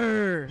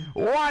 Arr!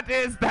 What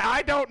is that?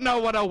 I don't know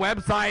what a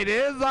website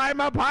is.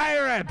 I'm a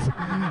pirate.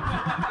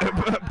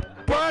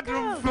 But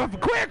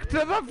quick to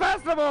the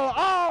festival.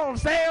 All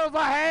sails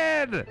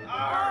ahead.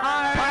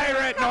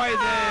 Pirate noises.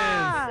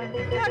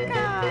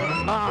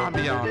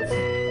 Ambiance.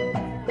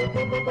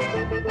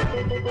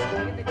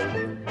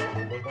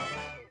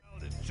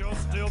 You're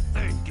still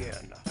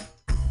thinking.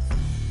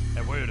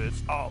 And when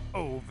it's all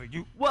over,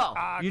 Well,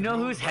 you know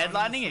who's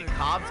headlining at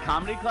Cobb's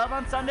Comedy Club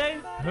on Sunday?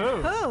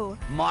 Who?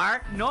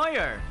 Mark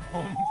Neuer.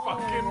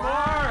 Fucking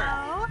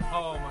Mark!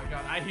 Oh my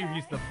god, I hear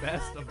he's the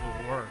best of the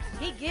worst.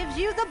 He gives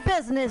you the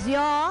business,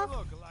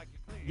 y'all.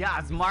 Yeah,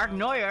 it's Mark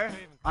Neuer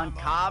on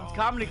Cobb's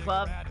Comedy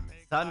Club,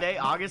 Sunday,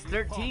 August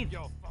 13th.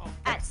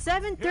 At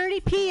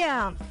 7:30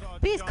 p.m.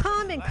 Please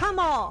come and come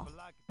all.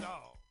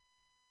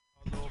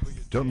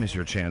 Don't miss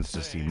your chance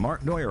to see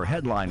Mark Neuer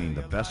headlining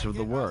The Best of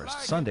the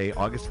Worst, Sunday,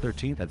 August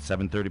 13th at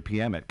 7:30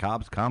 p.m. at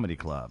Cobb's Comedy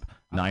Club,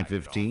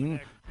 915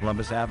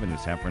 Columbus Avenue,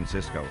 San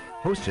Francisco.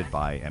 Hosted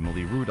by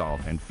Emily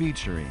Rudolph and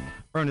featuring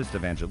Ernest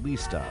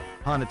Evangelista,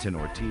 Honiton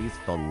Ortiz,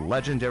 the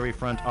legendary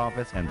front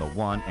office, and the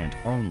one and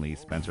only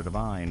Spencer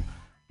Devine.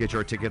 Get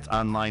your tickets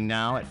online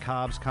now at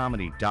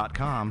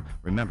cobbscomedy.com.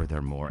 Remember, there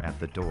are more at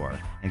the door.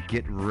 And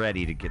get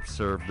ready to get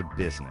served the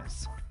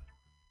business.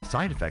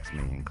 Side effects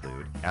may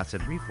include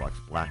acid reflux,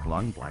 black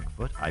lung,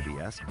 blackfoot,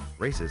 IBS,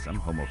 racism,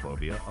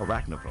 homophobia,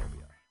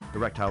 arachnophobia,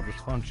 erectile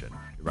dysfunction,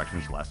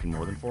 erections lasting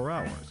more than 4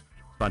 hours,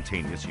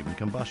 spontaneous human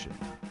combustion,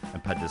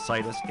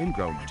 appendicitis,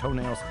 ingrown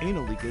toenails,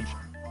 anal leakage,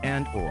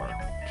 and or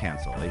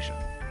cancellation.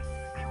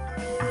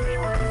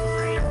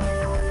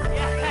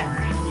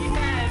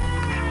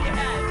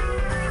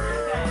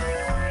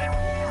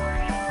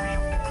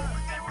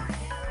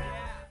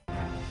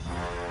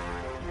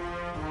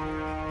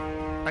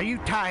 Are you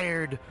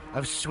tired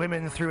of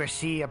swimming through a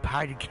sea of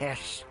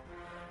podcasts?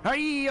 Are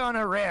ye on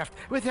a raft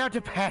without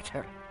a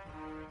paddle?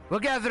 Well,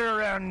 gather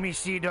around me,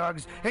 sea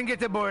dogs, and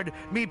get aboard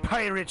me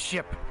pirate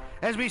ship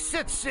as we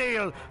set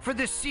sail for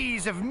the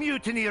seas of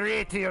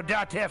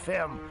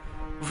MutinyRadio.fm.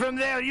 From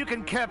there, you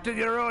can captain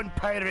your own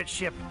pirate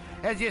ship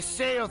as you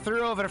sail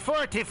through over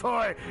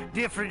 44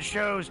 different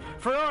shows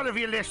for all of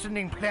your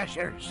listening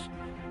pleasures.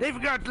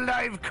 They've got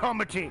live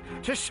comedy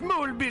to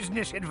small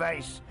business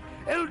advice,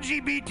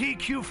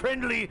 LGBTQ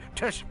friendly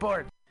to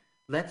sport.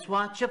 Let's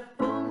watch a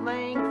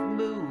full-length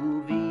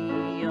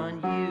movie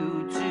on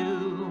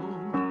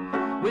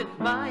YouTube with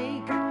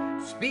Mike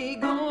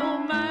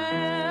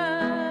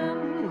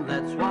Spiegelman.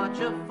 Let's watch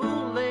a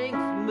full-length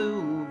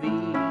movie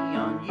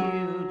on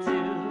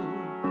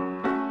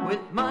YouTube with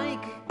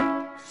Mike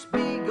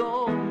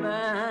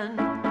Spiegelman.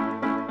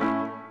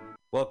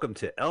 Welcome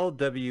to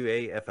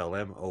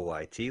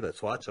LWAFLMOYT.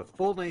 Let's watch a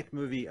full-length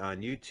movie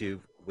on YouTube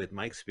with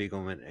Mike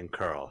Spiegelman and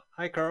Carl.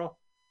 Hi, Carl.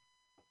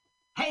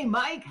 Hey,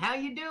 Mike, how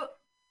you doing?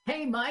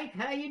 Hey, Mike,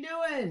 how you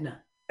doing?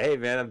 Hey,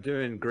 man, I'm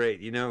doing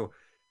great. You know,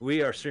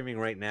 we are streaming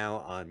right now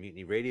on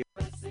Mutiny Radio.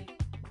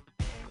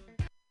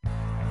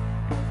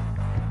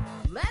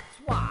 Let's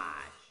watch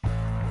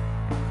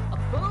a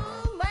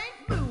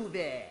full-length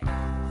movie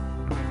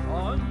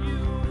on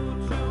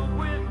YouTube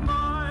with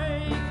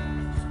Mike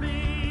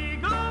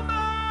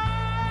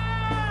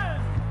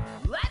Spiegelman.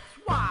 Let's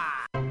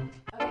watch.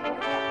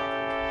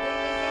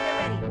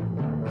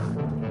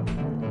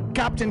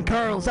 Captain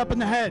Curls up in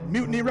the head.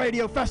 Mutiny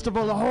Radio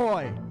Festival,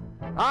 ahoy!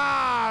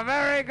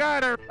 Very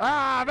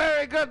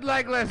good,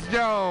 Legless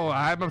Joe.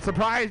 I'm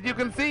surprised you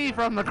can see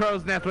from the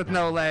crow's nest with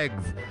no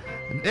legs.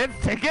 It's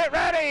to get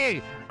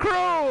ready,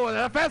 crew.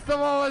 The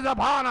festival is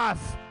upon us.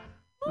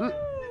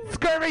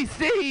 Scurvy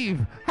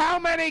Steve, how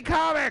many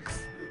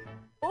comics?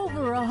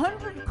 Over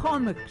 100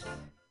 comics.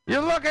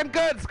 You're looking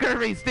good,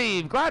 Scurvy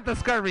Steve. Glad the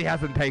scurvy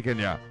hasn't taken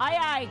you. Aye,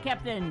 aye,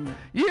 Captain.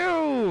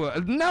 You,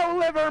 No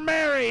Liver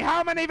Mary,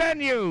 how many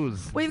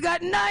venues? We've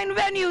got 9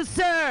 venues,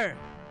 sir.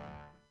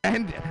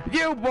 And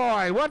you,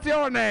 boy, what's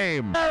your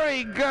name?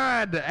 Very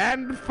good.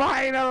 And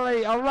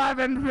finally,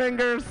 11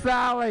 Fingers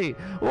Sally.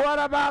 What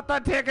about the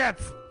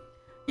tickets?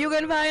 You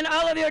can find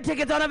all of your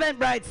tickets on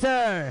Eventbrite,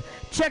 sir.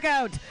 Check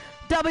out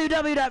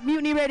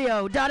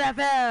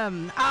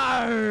www.mutinyradio.fm.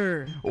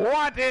 Arr!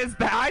 What is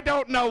that? I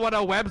don't know what a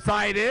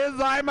website is.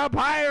 I'm a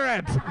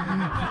pirate.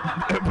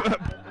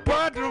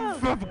 But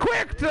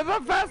quick to the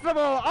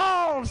festival.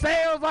 All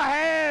sails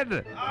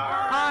ahead.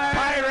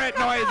 Pirate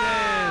noises.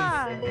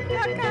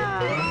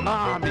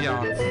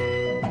 Ambiance.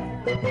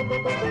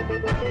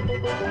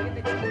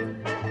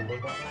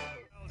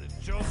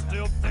 You're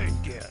still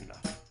thinking.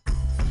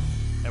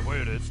 And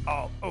when it's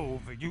all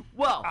over, you.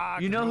 Well,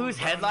 you know who's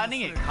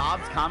headlining at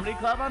Cobb's Comedy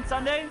Club on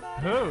Sunday?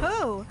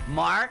 Who?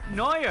 Mark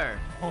Neuer.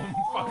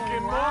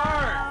 Fucking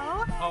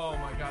Mark! Oh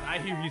my god, I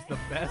hear he's the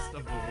best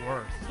of the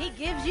worst. He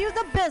gives you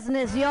the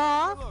business,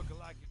 y'all.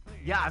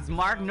 Yeah, it's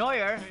Mark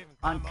Neuer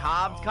on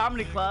Cobb's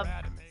Comedy Club,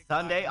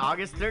 Sunday,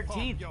 August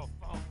 13th.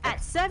 At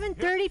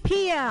 7:30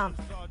 p.m.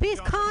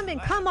 Please come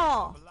and come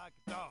all.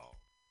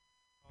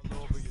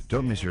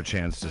 Don't miss your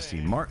chance to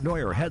see Mark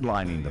Neuer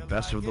headlining the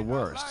Best of the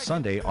Worst,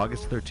 Sunday,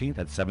 August 13th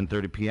at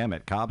 7:30 p.m.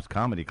 at Cobb's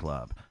Comedy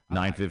Club,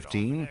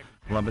 915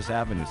 Columbus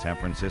Avenue, San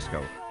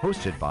Francisco.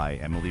 Hosted by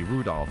Emily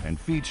Rudolph and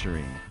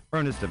featuring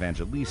Ernest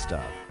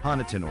Evangelista,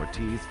 Honiton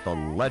Ortiz, the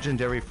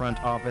legendary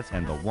front office,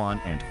 and the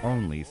one and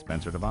only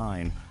Spencer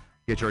Devine.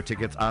 Get your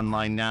tickets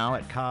online now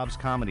at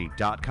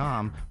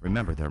cobbscomedy.com.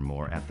 Remember, there are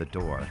more at the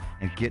door.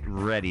 And get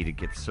ready to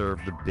get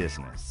served the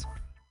business.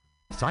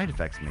 Side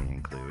effects may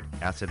include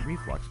acid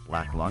reflux,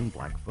 black lung,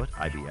 blackfoot,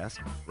 IBS,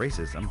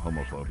 racism,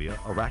 homophobia,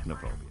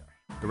 arachnophobia,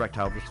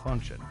 erectile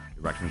dysfunction,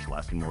 erections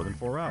lasting more than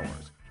 4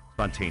 hours,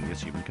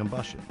 spontaneous human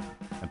combustion,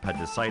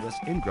 appendicitis,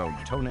 ingrown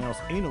toenails,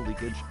 anal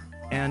leakage,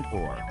 and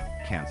or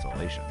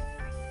cancellation.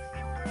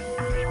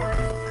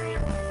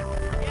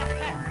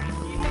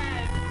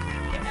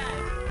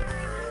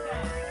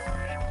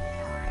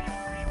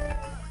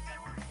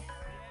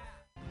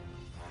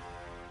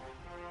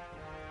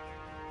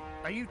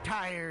 Are you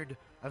tired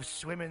of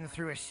swimming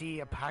through a sea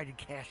of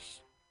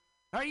podcasts?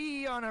 Are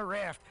ye on a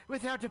raft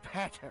without a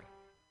paddle?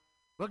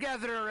 Well,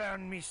 gather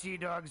around me, sea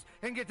dogs,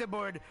 and get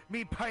aboard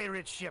me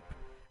pirate ship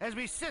as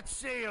we set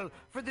sail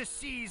for the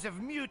seas of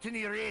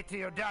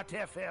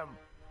MutinyRadio.fm.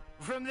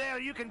 From there,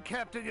 you can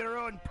captain your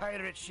own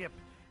pirate ship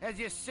as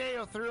you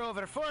sail through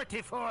over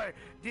 44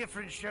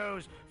 different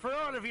shows for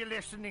all of your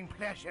listening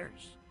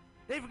pleasures.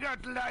 They've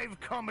got live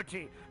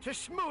comedy to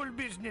small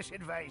business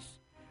advice,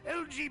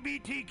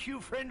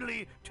 LGBTQ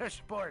friendly to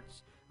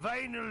sports,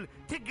 vinyl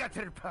to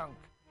gutter punk.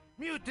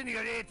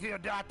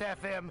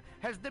 MutinyRadio.fm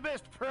has the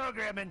best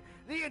programming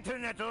the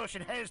internet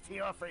ocean has to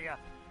offer you.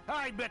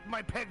 I bet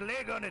my peg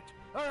leg on it,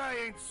 or I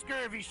ain't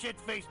scurvy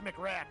shit-faced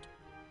McRat.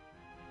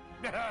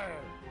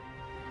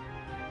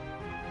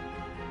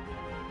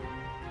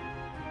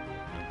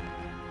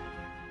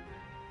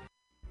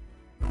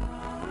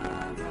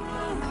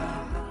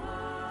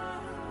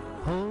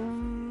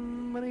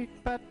 Home,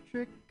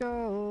 Patrick,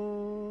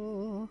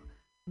 go.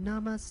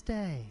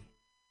 Namaste.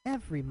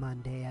 Every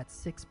Monday at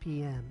 6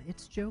 p.m.,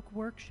 it's Joke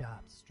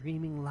Workshop,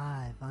 streaming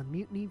live on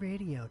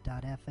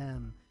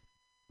MutinyRadio.fm.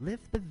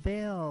 Lift the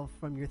veil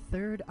from your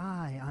third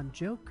eye on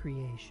joke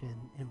creation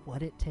and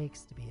what it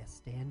takes to be a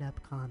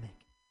stand-up comic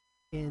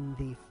in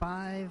the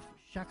 5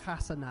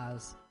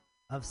 shakasanas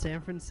of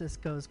San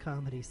Francisco's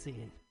comedy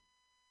scene.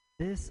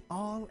 This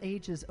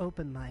all-ages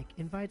open mic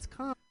invites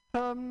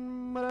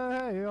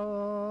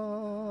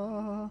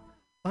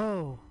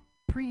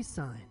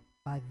pre-sign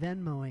by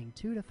Venmoing $2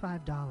 to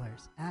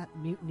 $5 at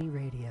Mutiny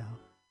Radio.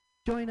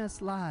 Join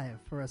us live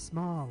for a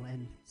small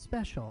and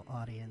special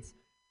audience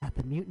at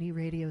the Mutiny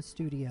Radio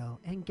Studio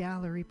and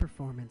Gallery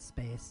Performance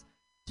Space,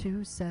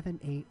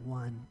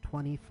 2781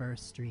 21st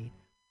Street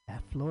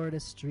at Florida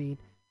Street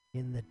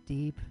in the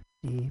deep,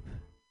 deep,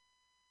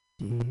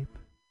 deep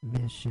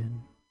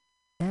Mission.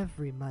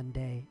 Every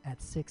Monday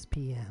at 6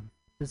 p.m.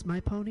 Does my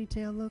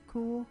ponytail look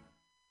cool?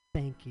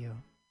 Thank you.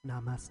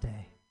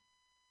 Namaste.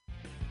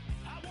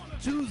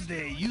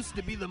 Tuesday used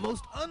to be the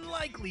most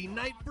unlikely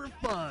night for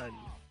fun.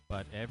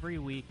 But every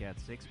week at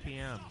 6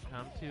 p.m.,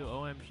 come to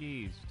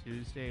OMG's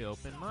Tuesday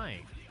Open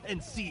Mic.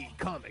 And see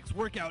comics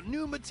work out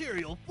new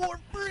material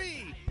for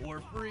free! For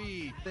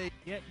free!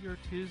 Get your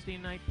Tuesday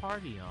night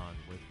party on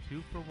with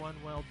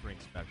 2-for-1 well drink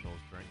specials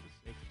during the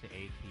 6 to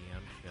 8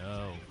 p.m.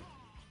 show.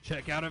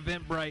 Check out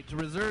Eventbrite to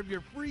reserve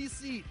your free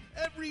seat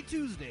every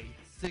Tuesday,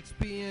 6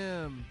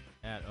 p.m.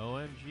 at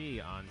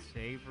OMG on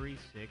Savory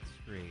 6th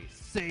Street.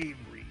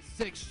 Savory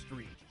 6th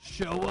Street.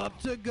 Show up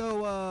to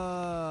go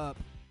up.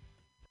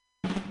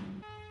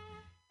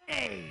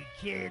 Hey,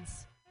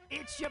 kids.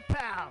 It's your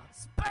pal,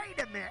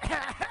 Spider-Man.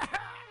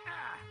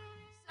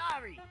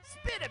 Sorry,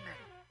 Spiderman.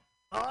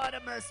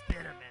 Mortimer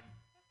Spiderman.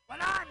 When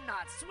I'm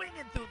not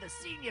swinging through the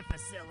senior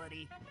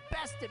facility,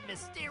 besting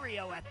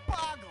Mysterio at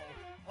Boggle,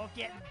 or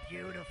getting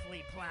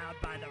beautifully plowed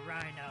by the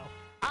Rhino,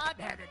 I'm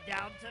headed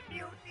down to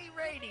Mutiny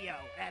Radio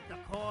at the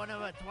corner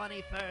of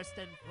 21st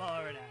and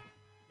Florida.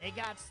 They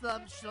got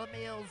some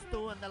schlemiels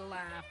doing the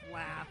laugh.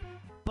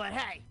 But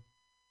hey,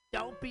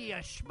 don't be a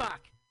schmuck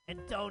and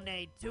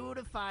donate $2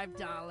 to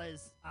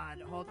 $5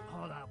 on, hold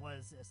on, what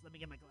is this? Let me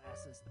get my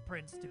glasses. The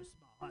print's too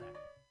small. Hold on.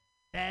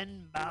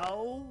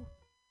 Venmo?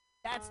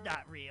 That's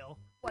not real.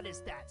 What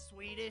is that,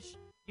 Swedish?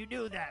 You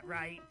knew that,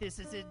 right? This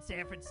is in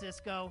San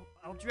Francisco.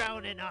 I'll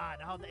drone it on.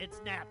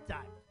 It's nap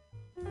time.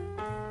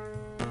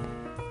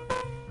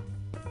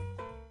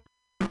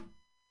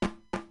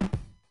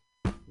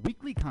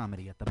 Weekly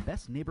comedy at the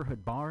best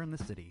neighborhood bar in the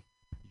city.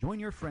 Join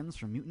your friends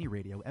from Mutiny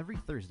Radio every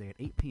Thursday at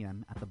 8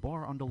 p.m. at the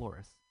bar on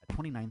Dolores at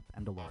 29th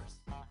and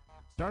Dolores.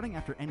 Starting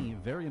after any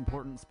very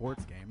important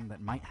sports game that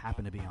might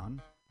happen to be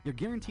on, you're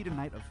guaranteed a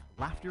night of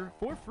laughter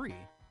for free.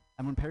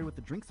 And when paired with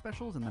the drink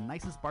specials and the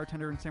nicest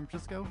bartender in San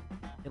Francisco,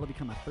 it'll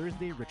become a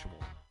Thursday ritual.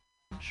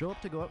 Show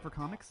up to go out for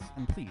comics,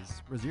 and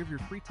please reserve your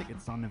free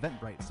tickets on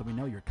Eventbrite so we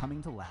know you're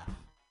coming to laugh.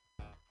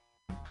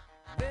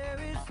 There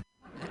is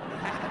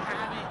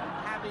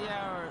happy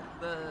hour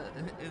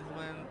is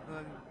when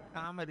the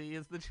comedy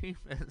is the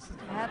cheapest.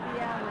 Happy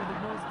hour, the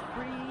most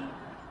free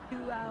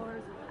 2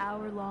 hours,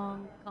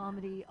 hour-long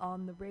comedy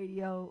on the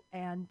radio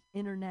and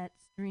internet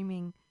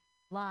streaming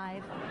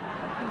live.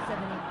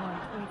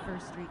 2781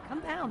 21st Street. Come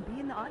down, be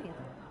in the audience.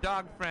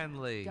 Dog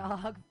friendly.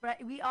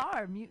 We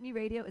are. Mutiny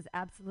Radio is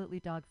absolutely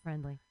dog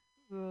friendly.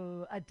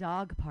 Ooh, a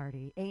dog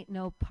party. Ain't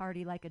no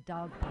party like a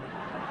dog party.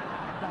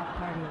 Dog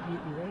party at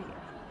Mutiny Radio.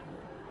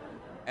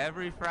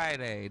 Every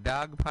Friday,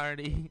 dog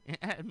party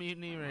at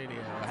Mutiny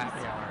Radio.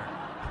 Happy hour.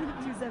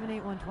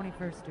 2781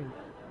 21st Street.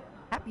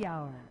 Happy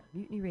hour.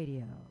 Mutiny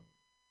Radio.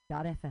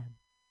 .fm.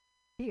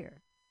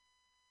 Here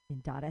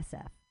in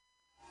 .sf.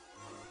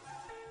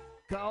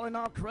 Calling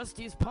all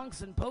crusties,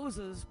 punks, and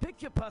posers.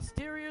 Pick your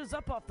posteriors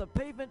up off the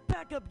pavement,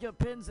 pack up your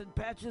pins and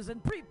patches,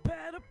 and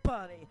prepare to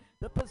party.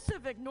 The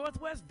Pacific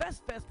Northwest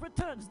Vest Fest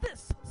returns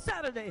this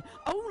Saturday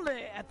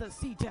only at the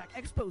SeaTac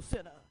Expo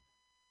Center.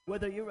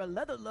 Whether you're a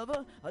leather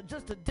lover or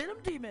just a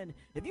denim demon,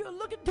 if you're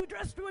looking to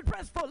dress to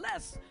impress for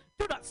less,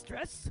 do not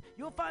stress.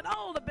 You'll find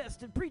all the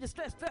best in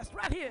pre-distressed vests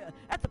right here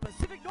at the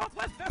Pacific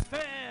Northwest Vest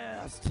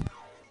Fest.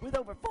 With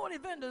over 40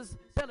 vendors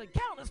selling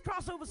countless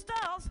crossover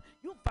styles,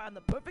 you'll find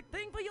the perfect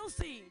thing for your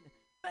scene.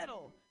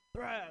 Metal,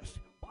 thrash,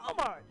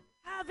 Walmart,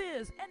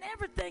 high-vis, and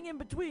everything in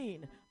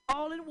between.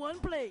 All in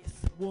one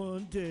place.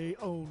 One day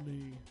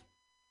only.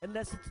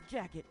 Unless it's a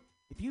jacket.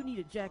 If you need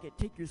a jacket,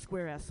 take your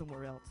square ass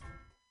somewhere else.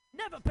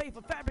 Never pay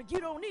for fabric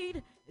you don't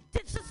need.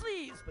 Ditch the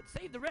sleeves, but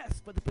save the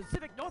rest for the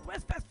Pacific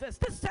Northwest Fest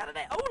Fest this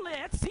Saturday only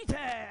at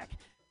SeaTac.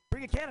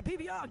 Bring a can of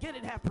PBR, get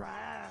it half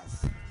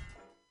price.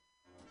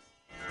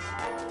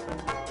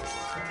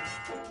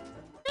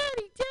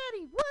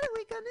 Daddy, what are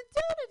we gonna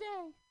do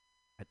today?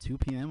 At 2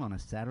 p.m. on a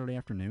Saturday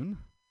afternoon?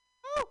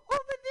 Oh,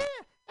 over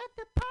there at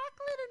the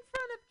parklet in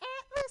front of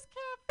Atlas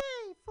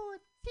Cafe for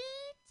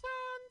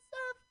Titans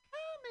of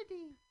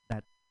Comedy.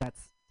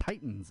 That's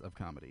Titans of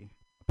Comedy.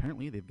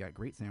 Apparently, they've got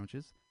great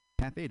sandwiches,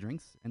 cafe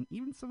drinks, and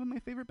even some of my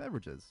favorite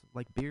beverages,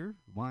 like beer,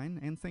 wine,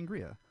 and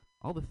sangria.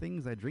 All the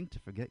things I drink to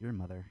forget your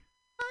mother.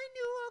 My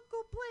new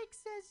Uncle Blake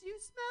says you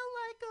smell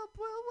like a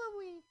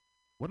brewery.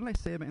 What did I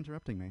say about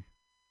interrupting me?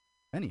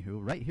 Anywho,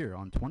 right here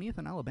on 20th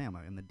and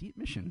Alabama in the Deep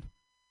Mission,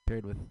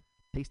 paired with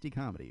tasty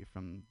comedy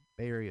from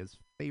Bay Area's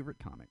favorite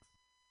comics.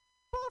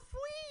 For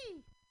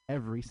free!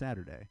 Every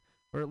Saturday,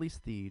 or at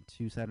least the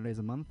 2 Saturdays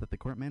a month that the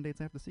court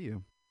mandates I have to see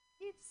you.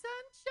 It's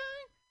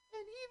sunshine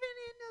and even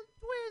in a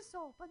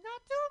drizzle, but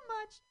not too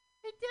much.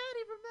 Hey,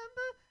 Daddy,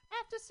 remember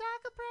after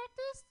soccer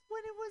practice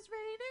when it was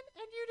raining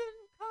and you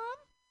didn't come?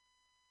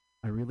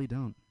 I really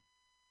don't.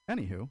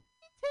 Anywho.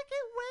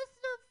 Ticket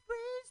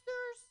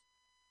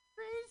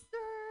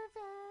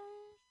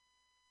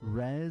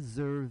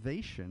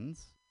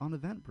reservations on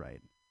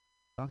Eventbrite.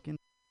 Talking.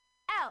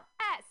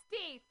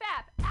 LSD,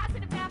 FAP,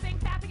 acid and fapping,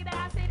 fapping and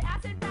acid,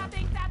 acid,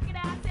 fapping, fapping and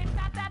acid,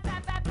 fap, fap,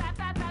 fap, fap, fap,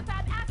 fap, fap,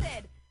 fap,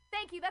 acid.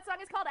 Thank you. That song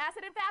is called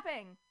Acid and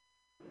Fapping.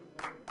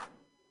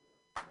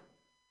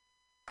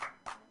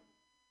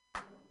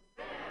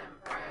 San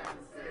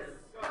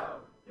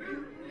Francisco,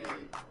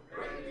 Mutiny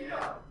Radio.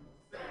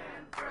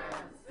 San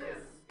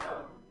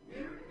Francisco,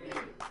 Mutiny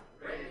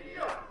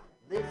Radio.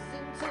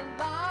 Listen to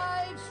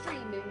live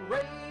streaming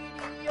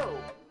radio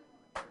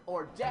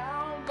or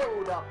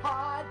download a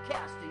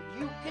podcast and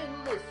you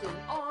can listen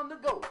on the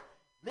go.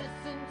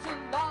 Listen to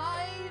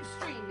live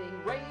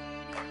streaming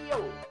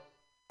radio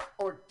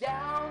or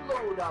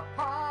download a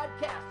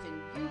podcast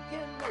and you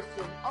can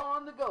listen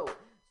on the go.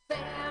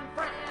 San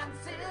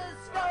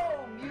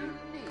Francisco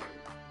Mutiny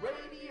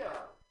Radio.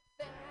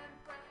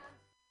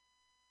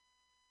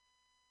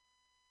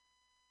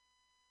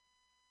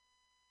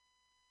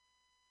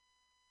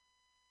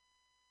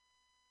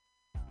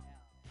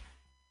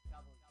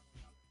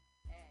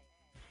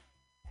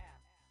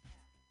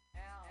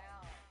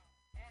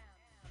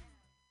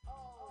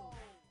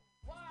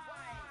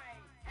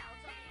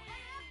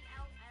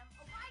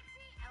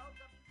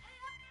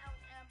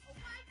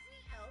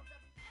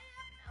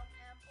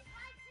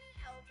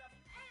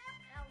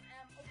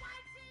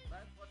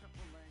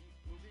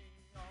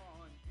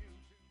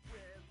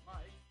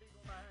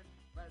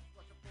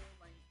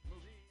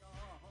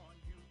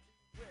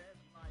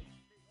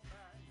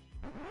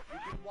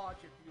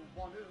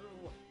 want to,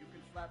 you can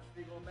slap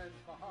Spiegelman's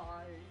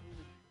behind.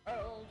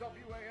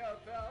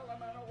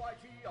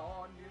 LWAFLMNOYT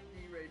on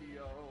Mutiny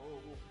Radio.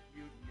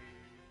 Mutiny.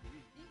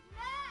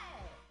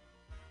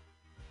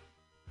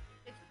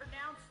 It's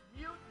pronounced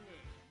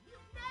mutiny.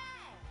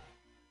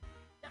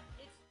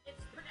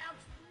 It's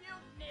pronounced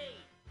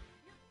mutiny.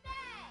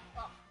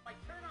 Oh, my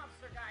turnoffs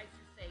are guys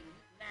who say mutiny.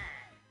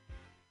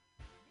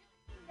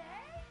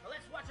 Well,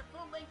 let's watch a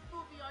full-length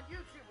movie on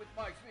YouTube with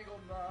Mike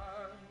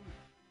Spiegelman.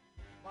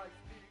 Mike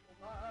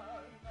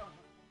Spiegelman.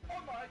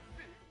 Oh, Mike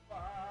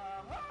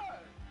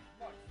Spiegelman.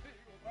 Mike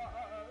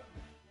Spiegelman.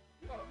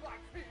 Oh, Mike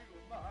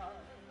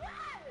Spiegelman.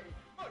 Hey!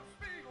 Mike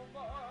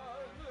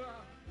Spiegelman.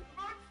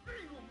 Mike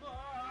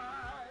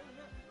Spiegelman.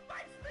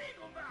 Mike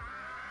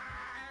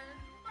Spiegelman.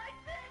 Mike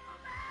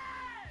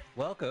Spiegelman.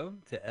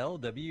 Welcome to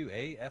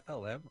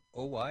LWAFLM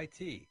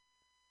OYT.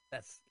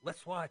 That's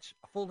Let's Watch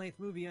a Full-Length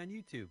Movie on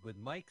YouTube with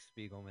Mike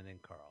Spiegelman and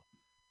Carl.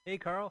 Hey,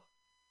 Carl.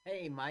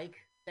 Hey,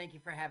 Mike. Thank you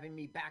for having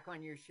me back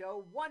on your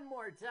show one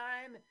more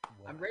time.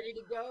 I'm ready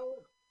to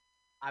go.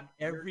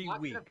 Every you're not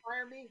week. Gonna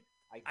fire me?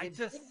 I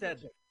just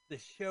said the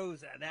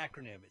show's an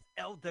acronym. It's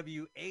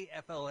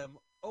LWAFLMOYT.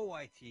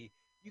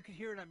 You can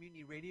hear it on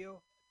Mutiny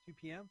Radio, 2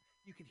 p.m.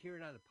 You can hear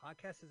it on the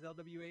podcast as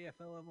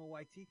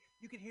LWAFLMOYT.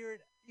 You can hear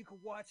it, you can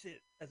watch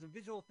it as a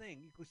visual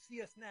thing. You can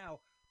see us now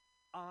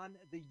on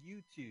the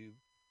YouTube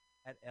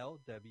at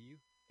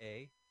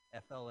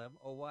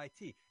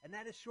LWAFLMOYT. And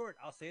that is short.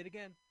 I'll say it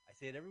again. I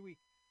say it every week.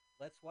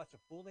 Let's watch a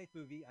full-length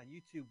movie on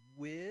YouTube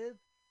with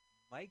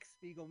Mike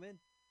Spiegelman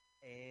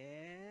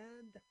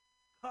and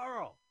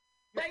Carl.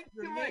 Thank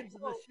your you, names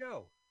Michael. on the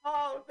show.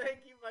 Oh,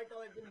 thank you,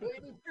 Michael. I've been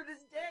waiting for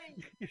this day.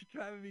 You're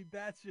driving me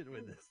batshit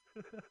with this.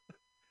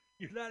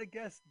 You're not a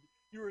guest.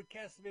 You were a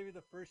guest maybe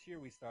the first year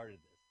we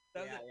started this.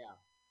 That was it. Yeah.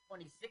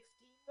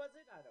 2016, was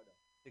it? I don't know.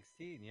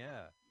 16,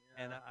 yeah.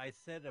 And I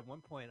said at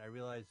one point, I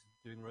realized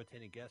doing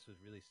rotating guests was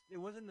really, it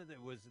wasn't that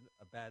it was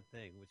a bad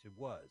thing, which it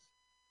was.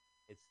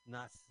 It's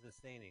not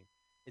sustaining.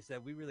 It's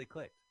that we really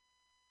clicked.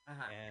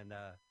 And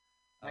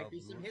might be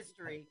some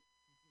history.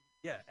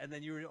 Yeah, and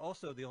then you were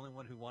also the only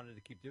one who wanted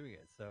to keep doing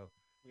it. So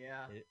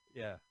Yeah.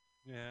 yeah.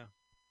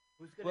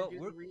 Who's going to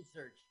do the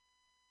research?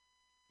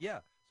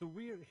 Yeah. So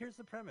here's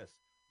the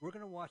premise. We're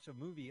going to watch a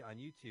movie on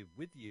YouTube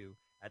with you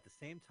at the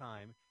same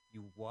time.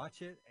 You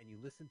watch it and you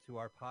listen to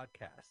our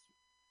podcast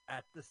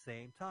at the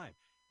same time.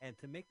 And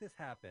to make this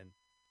happen,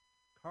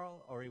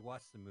 Carl already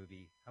watched the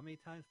movie. How many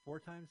times? 4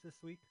 times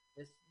this week?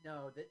 3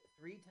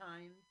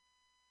 times.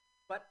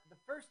 But the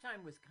first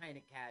time was kind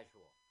of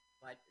casual.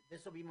 But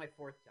this will be my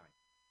 4th time.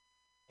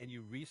 And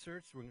you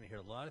researched. We're going to hear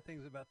a lot of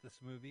things about this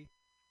movie.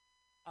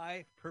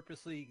 I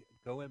purposely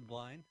go in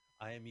blind.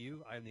 I am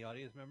you. I am the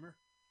audience member.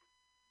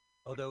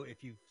 Although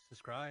if you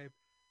subscribe,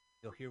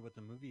 you'll hear what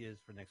the movie is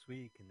for next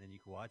week, and then you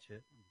can watch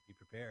it and be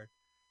prepared.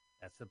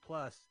 That's a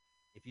plus.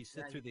 If you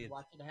sit through you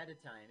watch it ahead of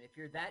time. If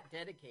you're that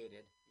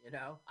dedicated,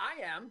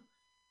 I am.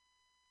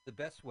 The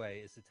best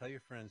way is to tell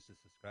your friends to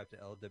subscribe to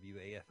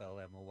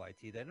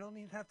LWAFLMOYT. They don't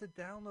even have to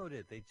download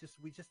it.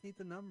 We just need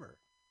the number.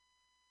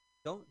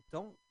 Don't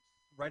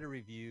write a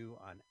review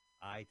on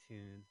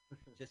iTunes.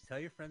 Just tell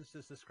your friends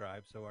to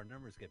subscribe so our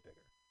numbers get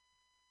bigger.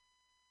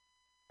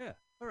 Yeah.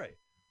 All right.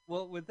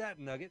 Well, with that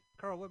nugget,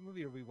 Carl, what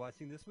movie are we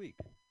watching this week?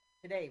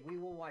 Today we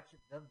will watch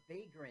The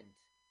Vagrant,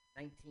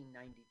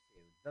 1992.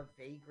 The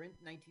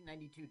Vagrant,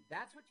 1992.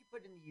 That's what you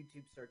put in the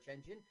YouTube search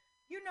engine.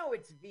 You know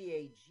it's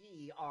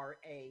VAGRANT.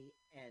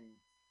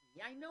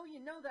 I know you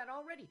know that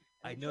already.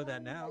 I know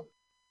that now.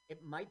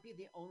 It might be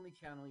the only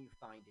channel you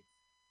find it.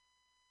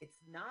 It's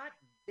not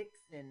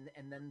Vixen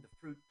and then the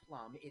fruit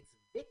plum. It's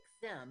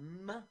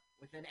Vixem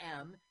with an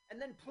M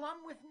and then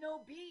plum with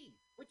no B,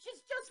 which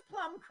is just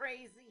plum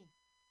crazy.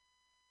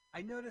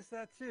 I noticed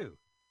that too.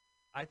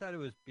 I thought it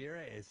was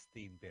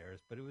Berenstein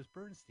Bears, but it was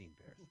Bernstein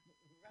Bears.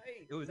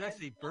 Right. It was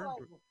actually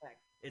Bernberg.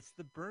 effect. It's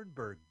the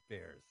Bernberg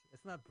Bears.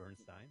 It's not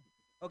Bernstein.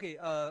 Okay,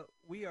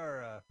 we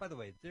are, by the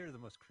way, they're the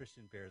most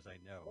Christian bears I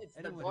know. It's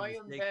the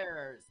Goyim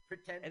Bears.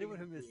 Anyone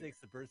who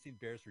mistakes the Bernstein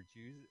Bears for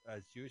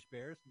Jewish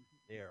bears,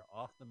 they are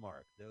off the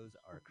mark. Those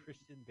are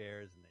Christian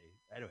bears, and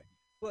anyway.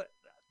 But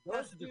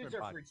those Jews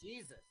are for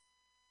Jesus.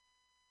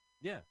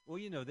 Yeah, well,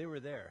 they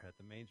were there at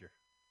the manger.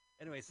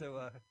 Anyway,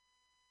 so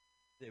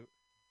they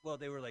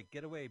were like,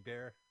 "Get away,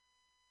 bear!"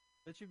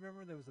 Don't you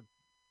remember there was the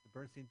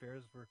Bernstein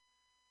Bears were?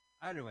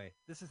 Anyway,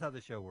 this is how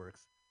the show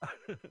works.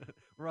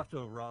 We're off to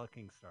a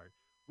rollicking start.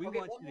 We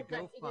want you to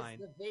go find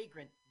The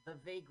Vagrant,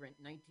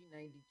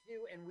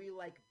 1992, and we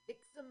like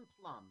Vixen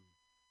Plum.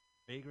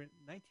 Vagrant,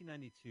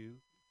 1992.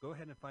 Go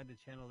ahead and find the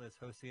channel that's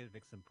hosting it,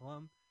 Vixen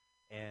Plum,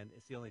 and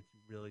it's the only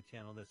really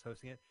channel that's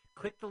hosting it.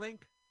 Click the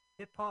link,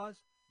 hit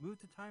pause, move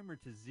the timer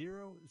to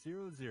 000.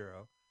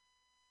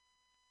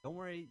 Don't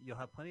worry, you'll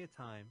have plenty of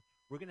time.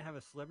 We're going to have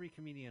a celebrity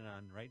comedian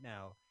on right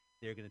now.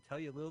 They're going to tell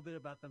you a little bit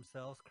about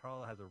themselves.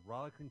 Carl has a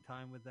rollicking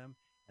time with them.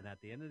 And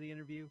at the end of the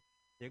interview,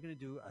 they're going to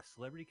do a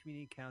celebrity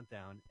comedian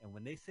countdown. And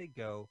when they say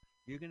go,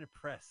 you're going to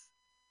press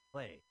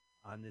play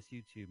on this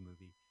YouTube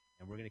movie.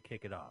 And we're going to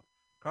kick it off.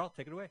 Carl,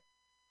 take it away.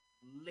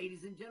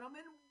 Ladies and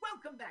gentlemen, welcome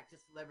Welcome back to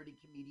Celebrity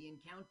Comedian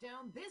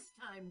Countdown, this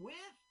time with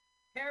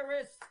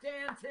Harris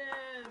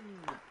Stanton.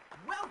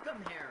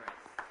 Welcome, Harris.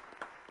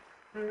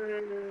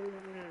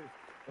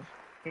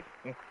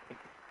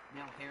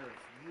 Now, Harris,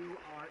 you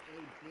are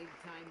a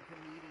big-time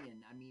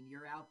comedian. I mean,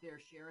 you're out there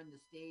sharing the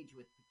stage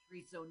with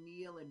Patrice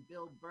O'Neal and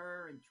Bill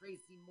Burr and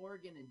Tracy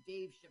Morgan and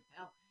Dave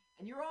Chappelle,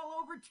 and you're all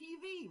over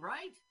TV,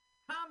 right?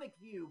 Comic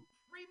View,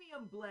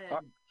 Premium Blend,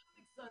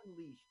 Comics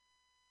Unleashed.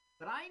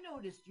 But I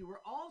noticed you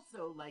were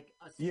also like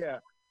a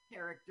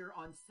character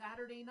on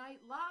Saturday Night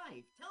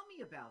Live. Tell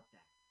me about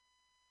that.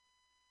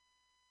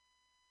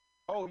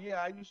 Oh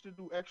yeah, I used to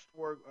do extra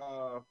work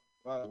a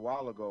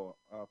while ago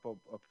for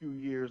a few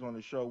years on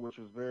the show, which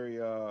was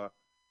very. I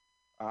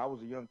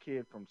was a young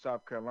kid from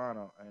South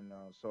Carolina, and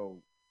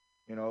so,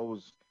 it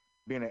was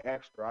being an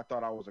extra. I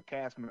thought I was a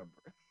cast member.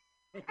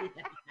 I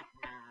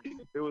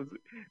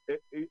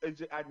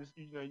just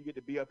you get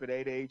to be up at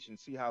 8H and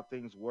see how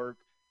things work,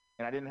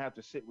 and I didn't have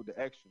to sit with the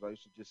extras. I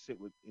used to just sit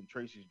in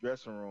Tracy's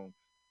dressing room,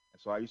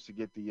 and so I used to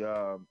get the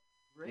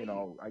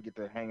I get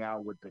to hang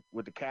out with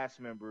the cast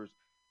members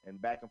and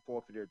back and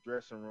forth to their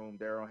dressing room.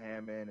 Daryl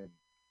Hammond and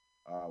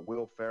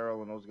Will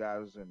Ferrell and those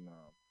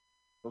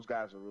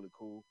guys are really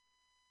cool,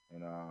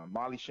 and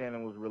Molly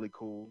Shannon was really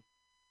cool.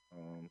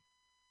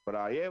 But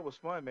yeah, it was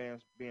fun,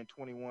 man. Being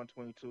 21,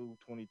 22,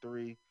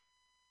 23,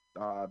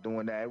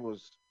 doing that, it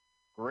was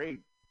great.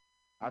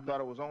 I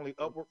thought it was only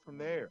upward from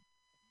there.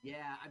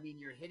 Yeah, I mean,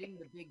 you're hitting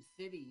the big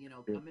city,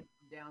 coming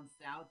from down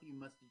south. It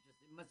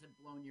must have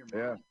blown your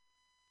mind.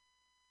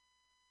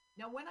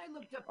 Yeah. Now, when I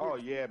looked up, oh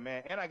yeah,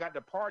 man, and I got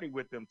to party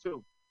with them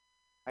too.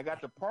 I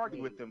got to party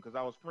with them because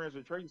I was friends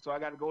with Tracy, so I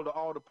got to go to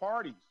all the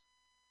parties.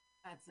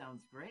 That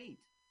sounds great.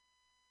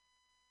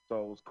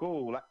 So it was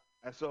cool.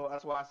 So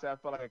that's why I said I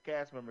felt like a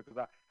cast member,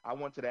 because I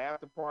went to the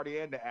after party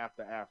and the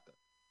after.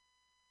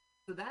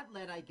 So that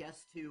led, I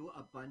guess, to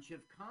a bunch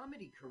of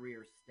comedy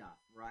career stuff,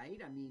 right?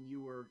 I mean,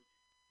 you were,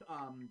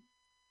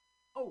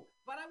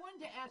 but I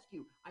wanted to ask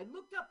you, I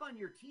looked up on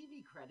your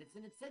TV credits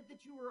and it said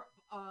that you were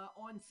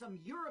on some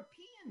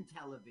European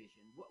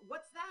television.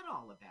 What's that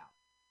all about?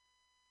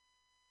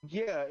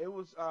 Yeah, it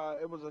was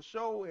a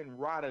show in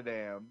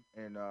Rotterdam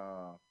in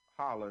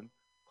Holland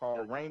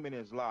called Raymond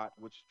is Lot,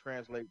 which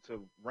translates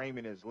to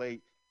Raymond is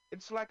Late.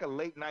 It's like a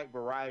late night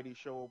variety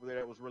show over there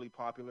that was really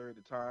popular at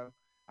the time.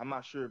 I'm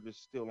not sure if it's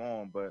still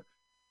on, but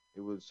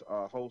it was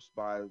hosted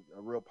by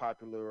a real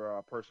popular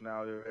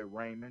personality,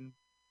 Raymond.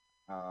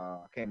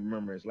 I can't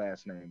remember his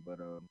last name, but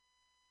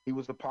he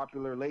was a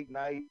popular late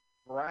night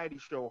variety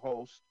show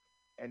host,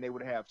 and they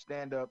would have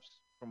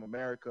stand-ups from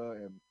America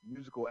and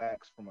musical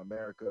acts from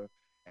America,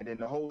 and then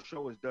the whole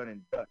show is done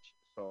in Dutch.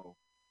 So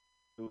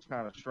it was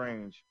kind of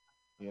strange,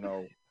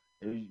 You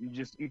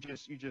just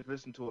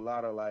listen to a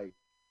lot of, like,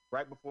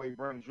 right before he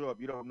brings you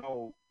up, you don't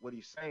know what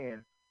he's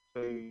saying,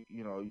 so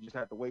you just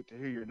have to wait to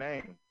hear your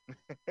name.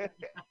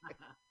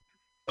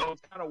 So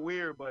it's kind of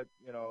weird, but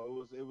it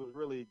was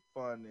really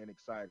fun and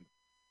exciting.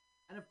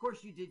 And of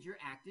course, you did your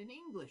act in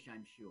English,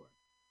 I'm sure.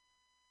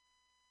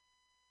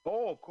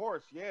 Oh, of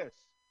course, yes,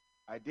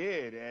 I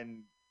did,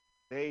 and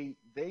they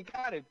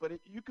got it, but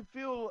I could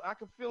feel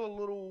a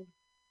little.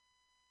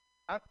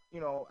 I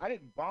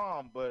didn't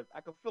bomb, but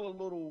I could feel a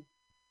little.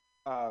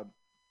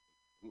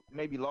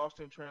 Maybe lost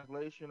in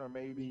translation, or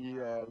maybe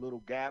a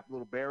little gap,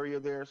 little barrier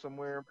there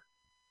somewhere,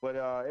 but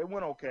it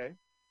went okay.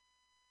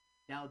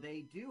 Now,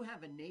 they do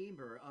have a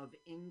neighbor of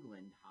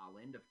England,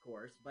 Holland, of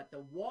course, but the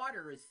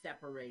water is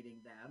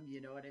separating them,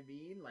 you know what I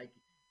mean? Like,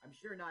 I'm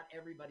sure not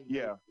everybody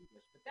knows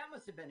English, but that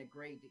must have been a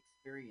great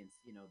experience,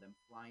 them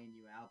flying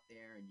you out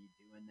there and you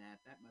doing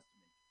that. That must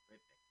have been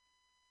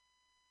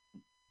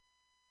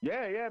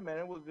terrific. Yeah, man,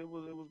 it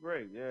was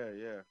great.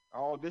 Yeah. I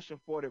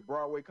auditioned for it at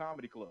Broadway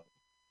Comedy Club.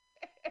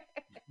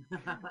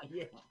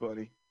 Yeah. It's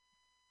funny.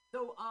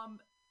 So,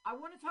 I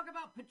want to talk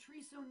about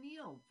Patrice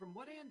O'Neal. From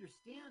what I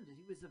understand,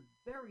 he was a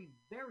very,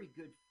 very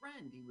good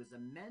friend. He was a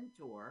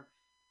mentor.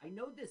 I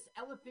know this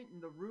Elephant in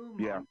the Room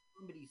on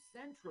Comedy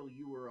Central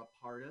you were a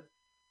part of.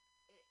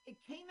 It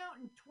came out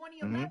in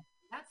 2011. Mm-hmm.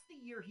 That's the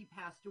year he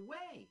passed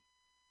away.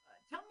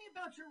 Tell me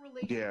about your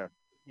relationship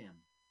with him.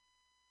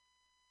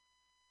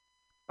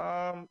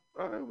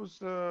 It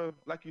was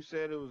like you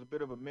said, it was a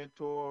bit of a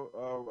mentor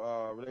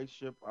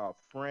relationship,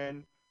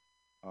 friend.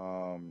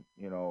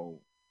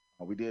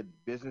 We did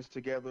business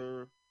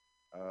together.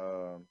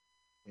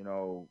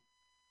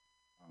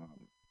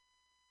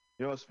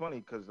 It's funny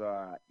because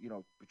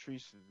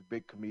Patrice is a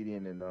big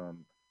comedian,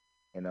 and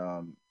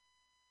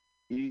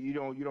you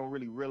don't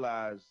really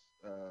realize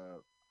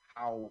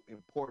how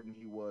important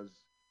he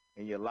was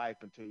in your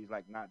life until he's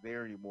like not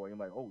there anymore. You're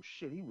like, oh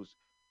shit, he was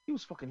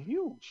fucking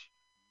huge.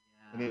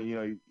 And then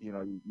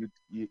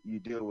you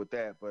deal with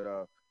that.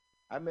 But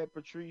I met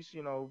Patrice,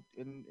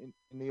 in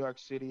New York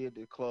City at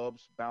the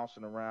clubs,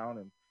 bouncing around,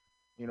 and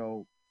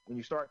when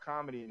you start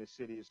comedy in the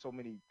city, there's so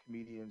many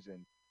comedians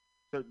and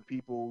certain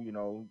people, you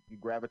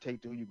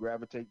gravitate to,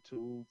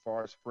 as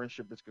far as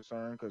friendship is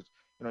concerned, because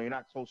you're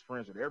not close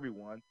friends with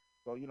everyone.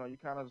 So you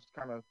kind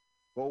of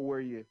go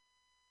where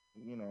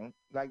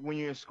like when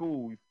you're in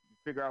school, you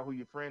figure out who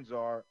your friends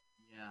are.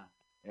 Yeah.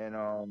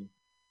 And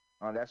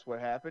that's what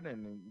happened.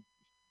 And then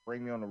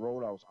bring me on the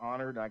road. I was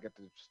honored. I got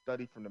to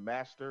study from the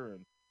master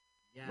and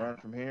learn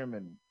from him.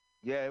 And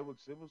yeah, it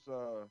was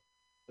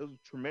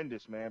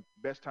tremendous, man.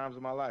 Best times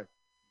of my life.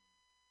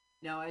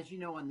 Now, as you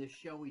know, on this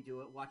show, we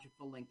do it. Watch a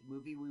full-length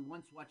movie. We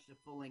once watched a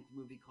full-length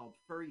movie called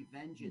Furry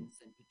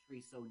Vengeance, and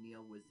Patrice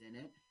O'Neal was in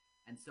it.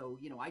 And so,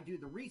 I do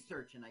the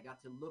research, and I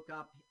got to look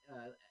up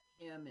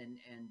him, and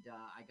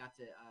I got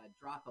to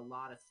drop a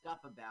lot of stuff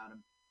about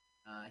him.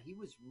 He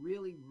was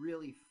really,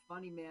 really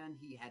funny, man.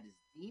 He had his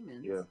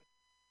demons.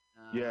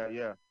 Yeah.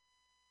 Yeah.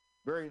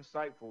 Very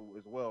insightful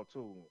as well,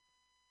 too.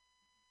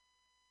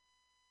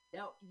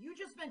 Now, you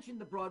just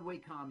mentioned the Broadway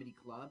Comedy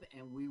Club,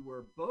 and we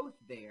were both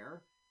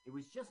there. It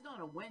was just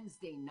on a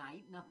Wednesday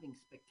night, nothing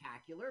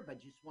spectacular,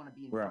 but just want to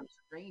be in front of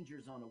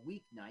strangers on a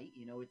weeknight.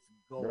 It's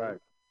gold. Right.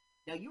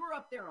 Now, you were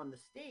up there on the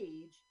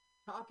stage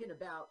talking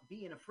about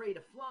being afraid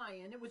of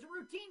flying. It was a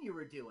routine you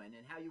were doing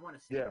and how you want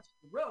to stay on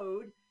the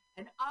road.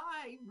 And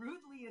I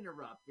rudely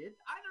interrupted.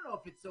 I don't know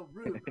if it's so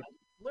rude, but I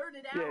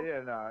blurted out.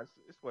 Yeah, no,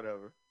 it's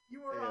whatever.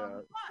 You were on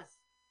the bus.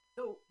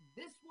 So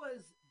this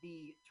was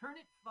the Turn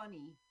It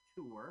Funny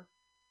tour.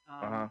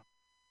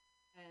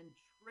 And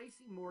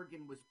Tracy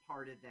Morgan was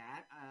part of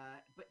that.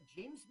 But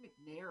James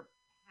McNair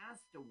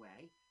passed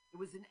away. It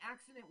was an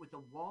accident with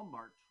a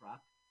Walmart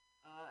truck.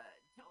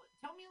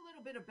 Tell me a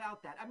little bit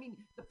about that. I mean,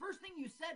 the first thing you said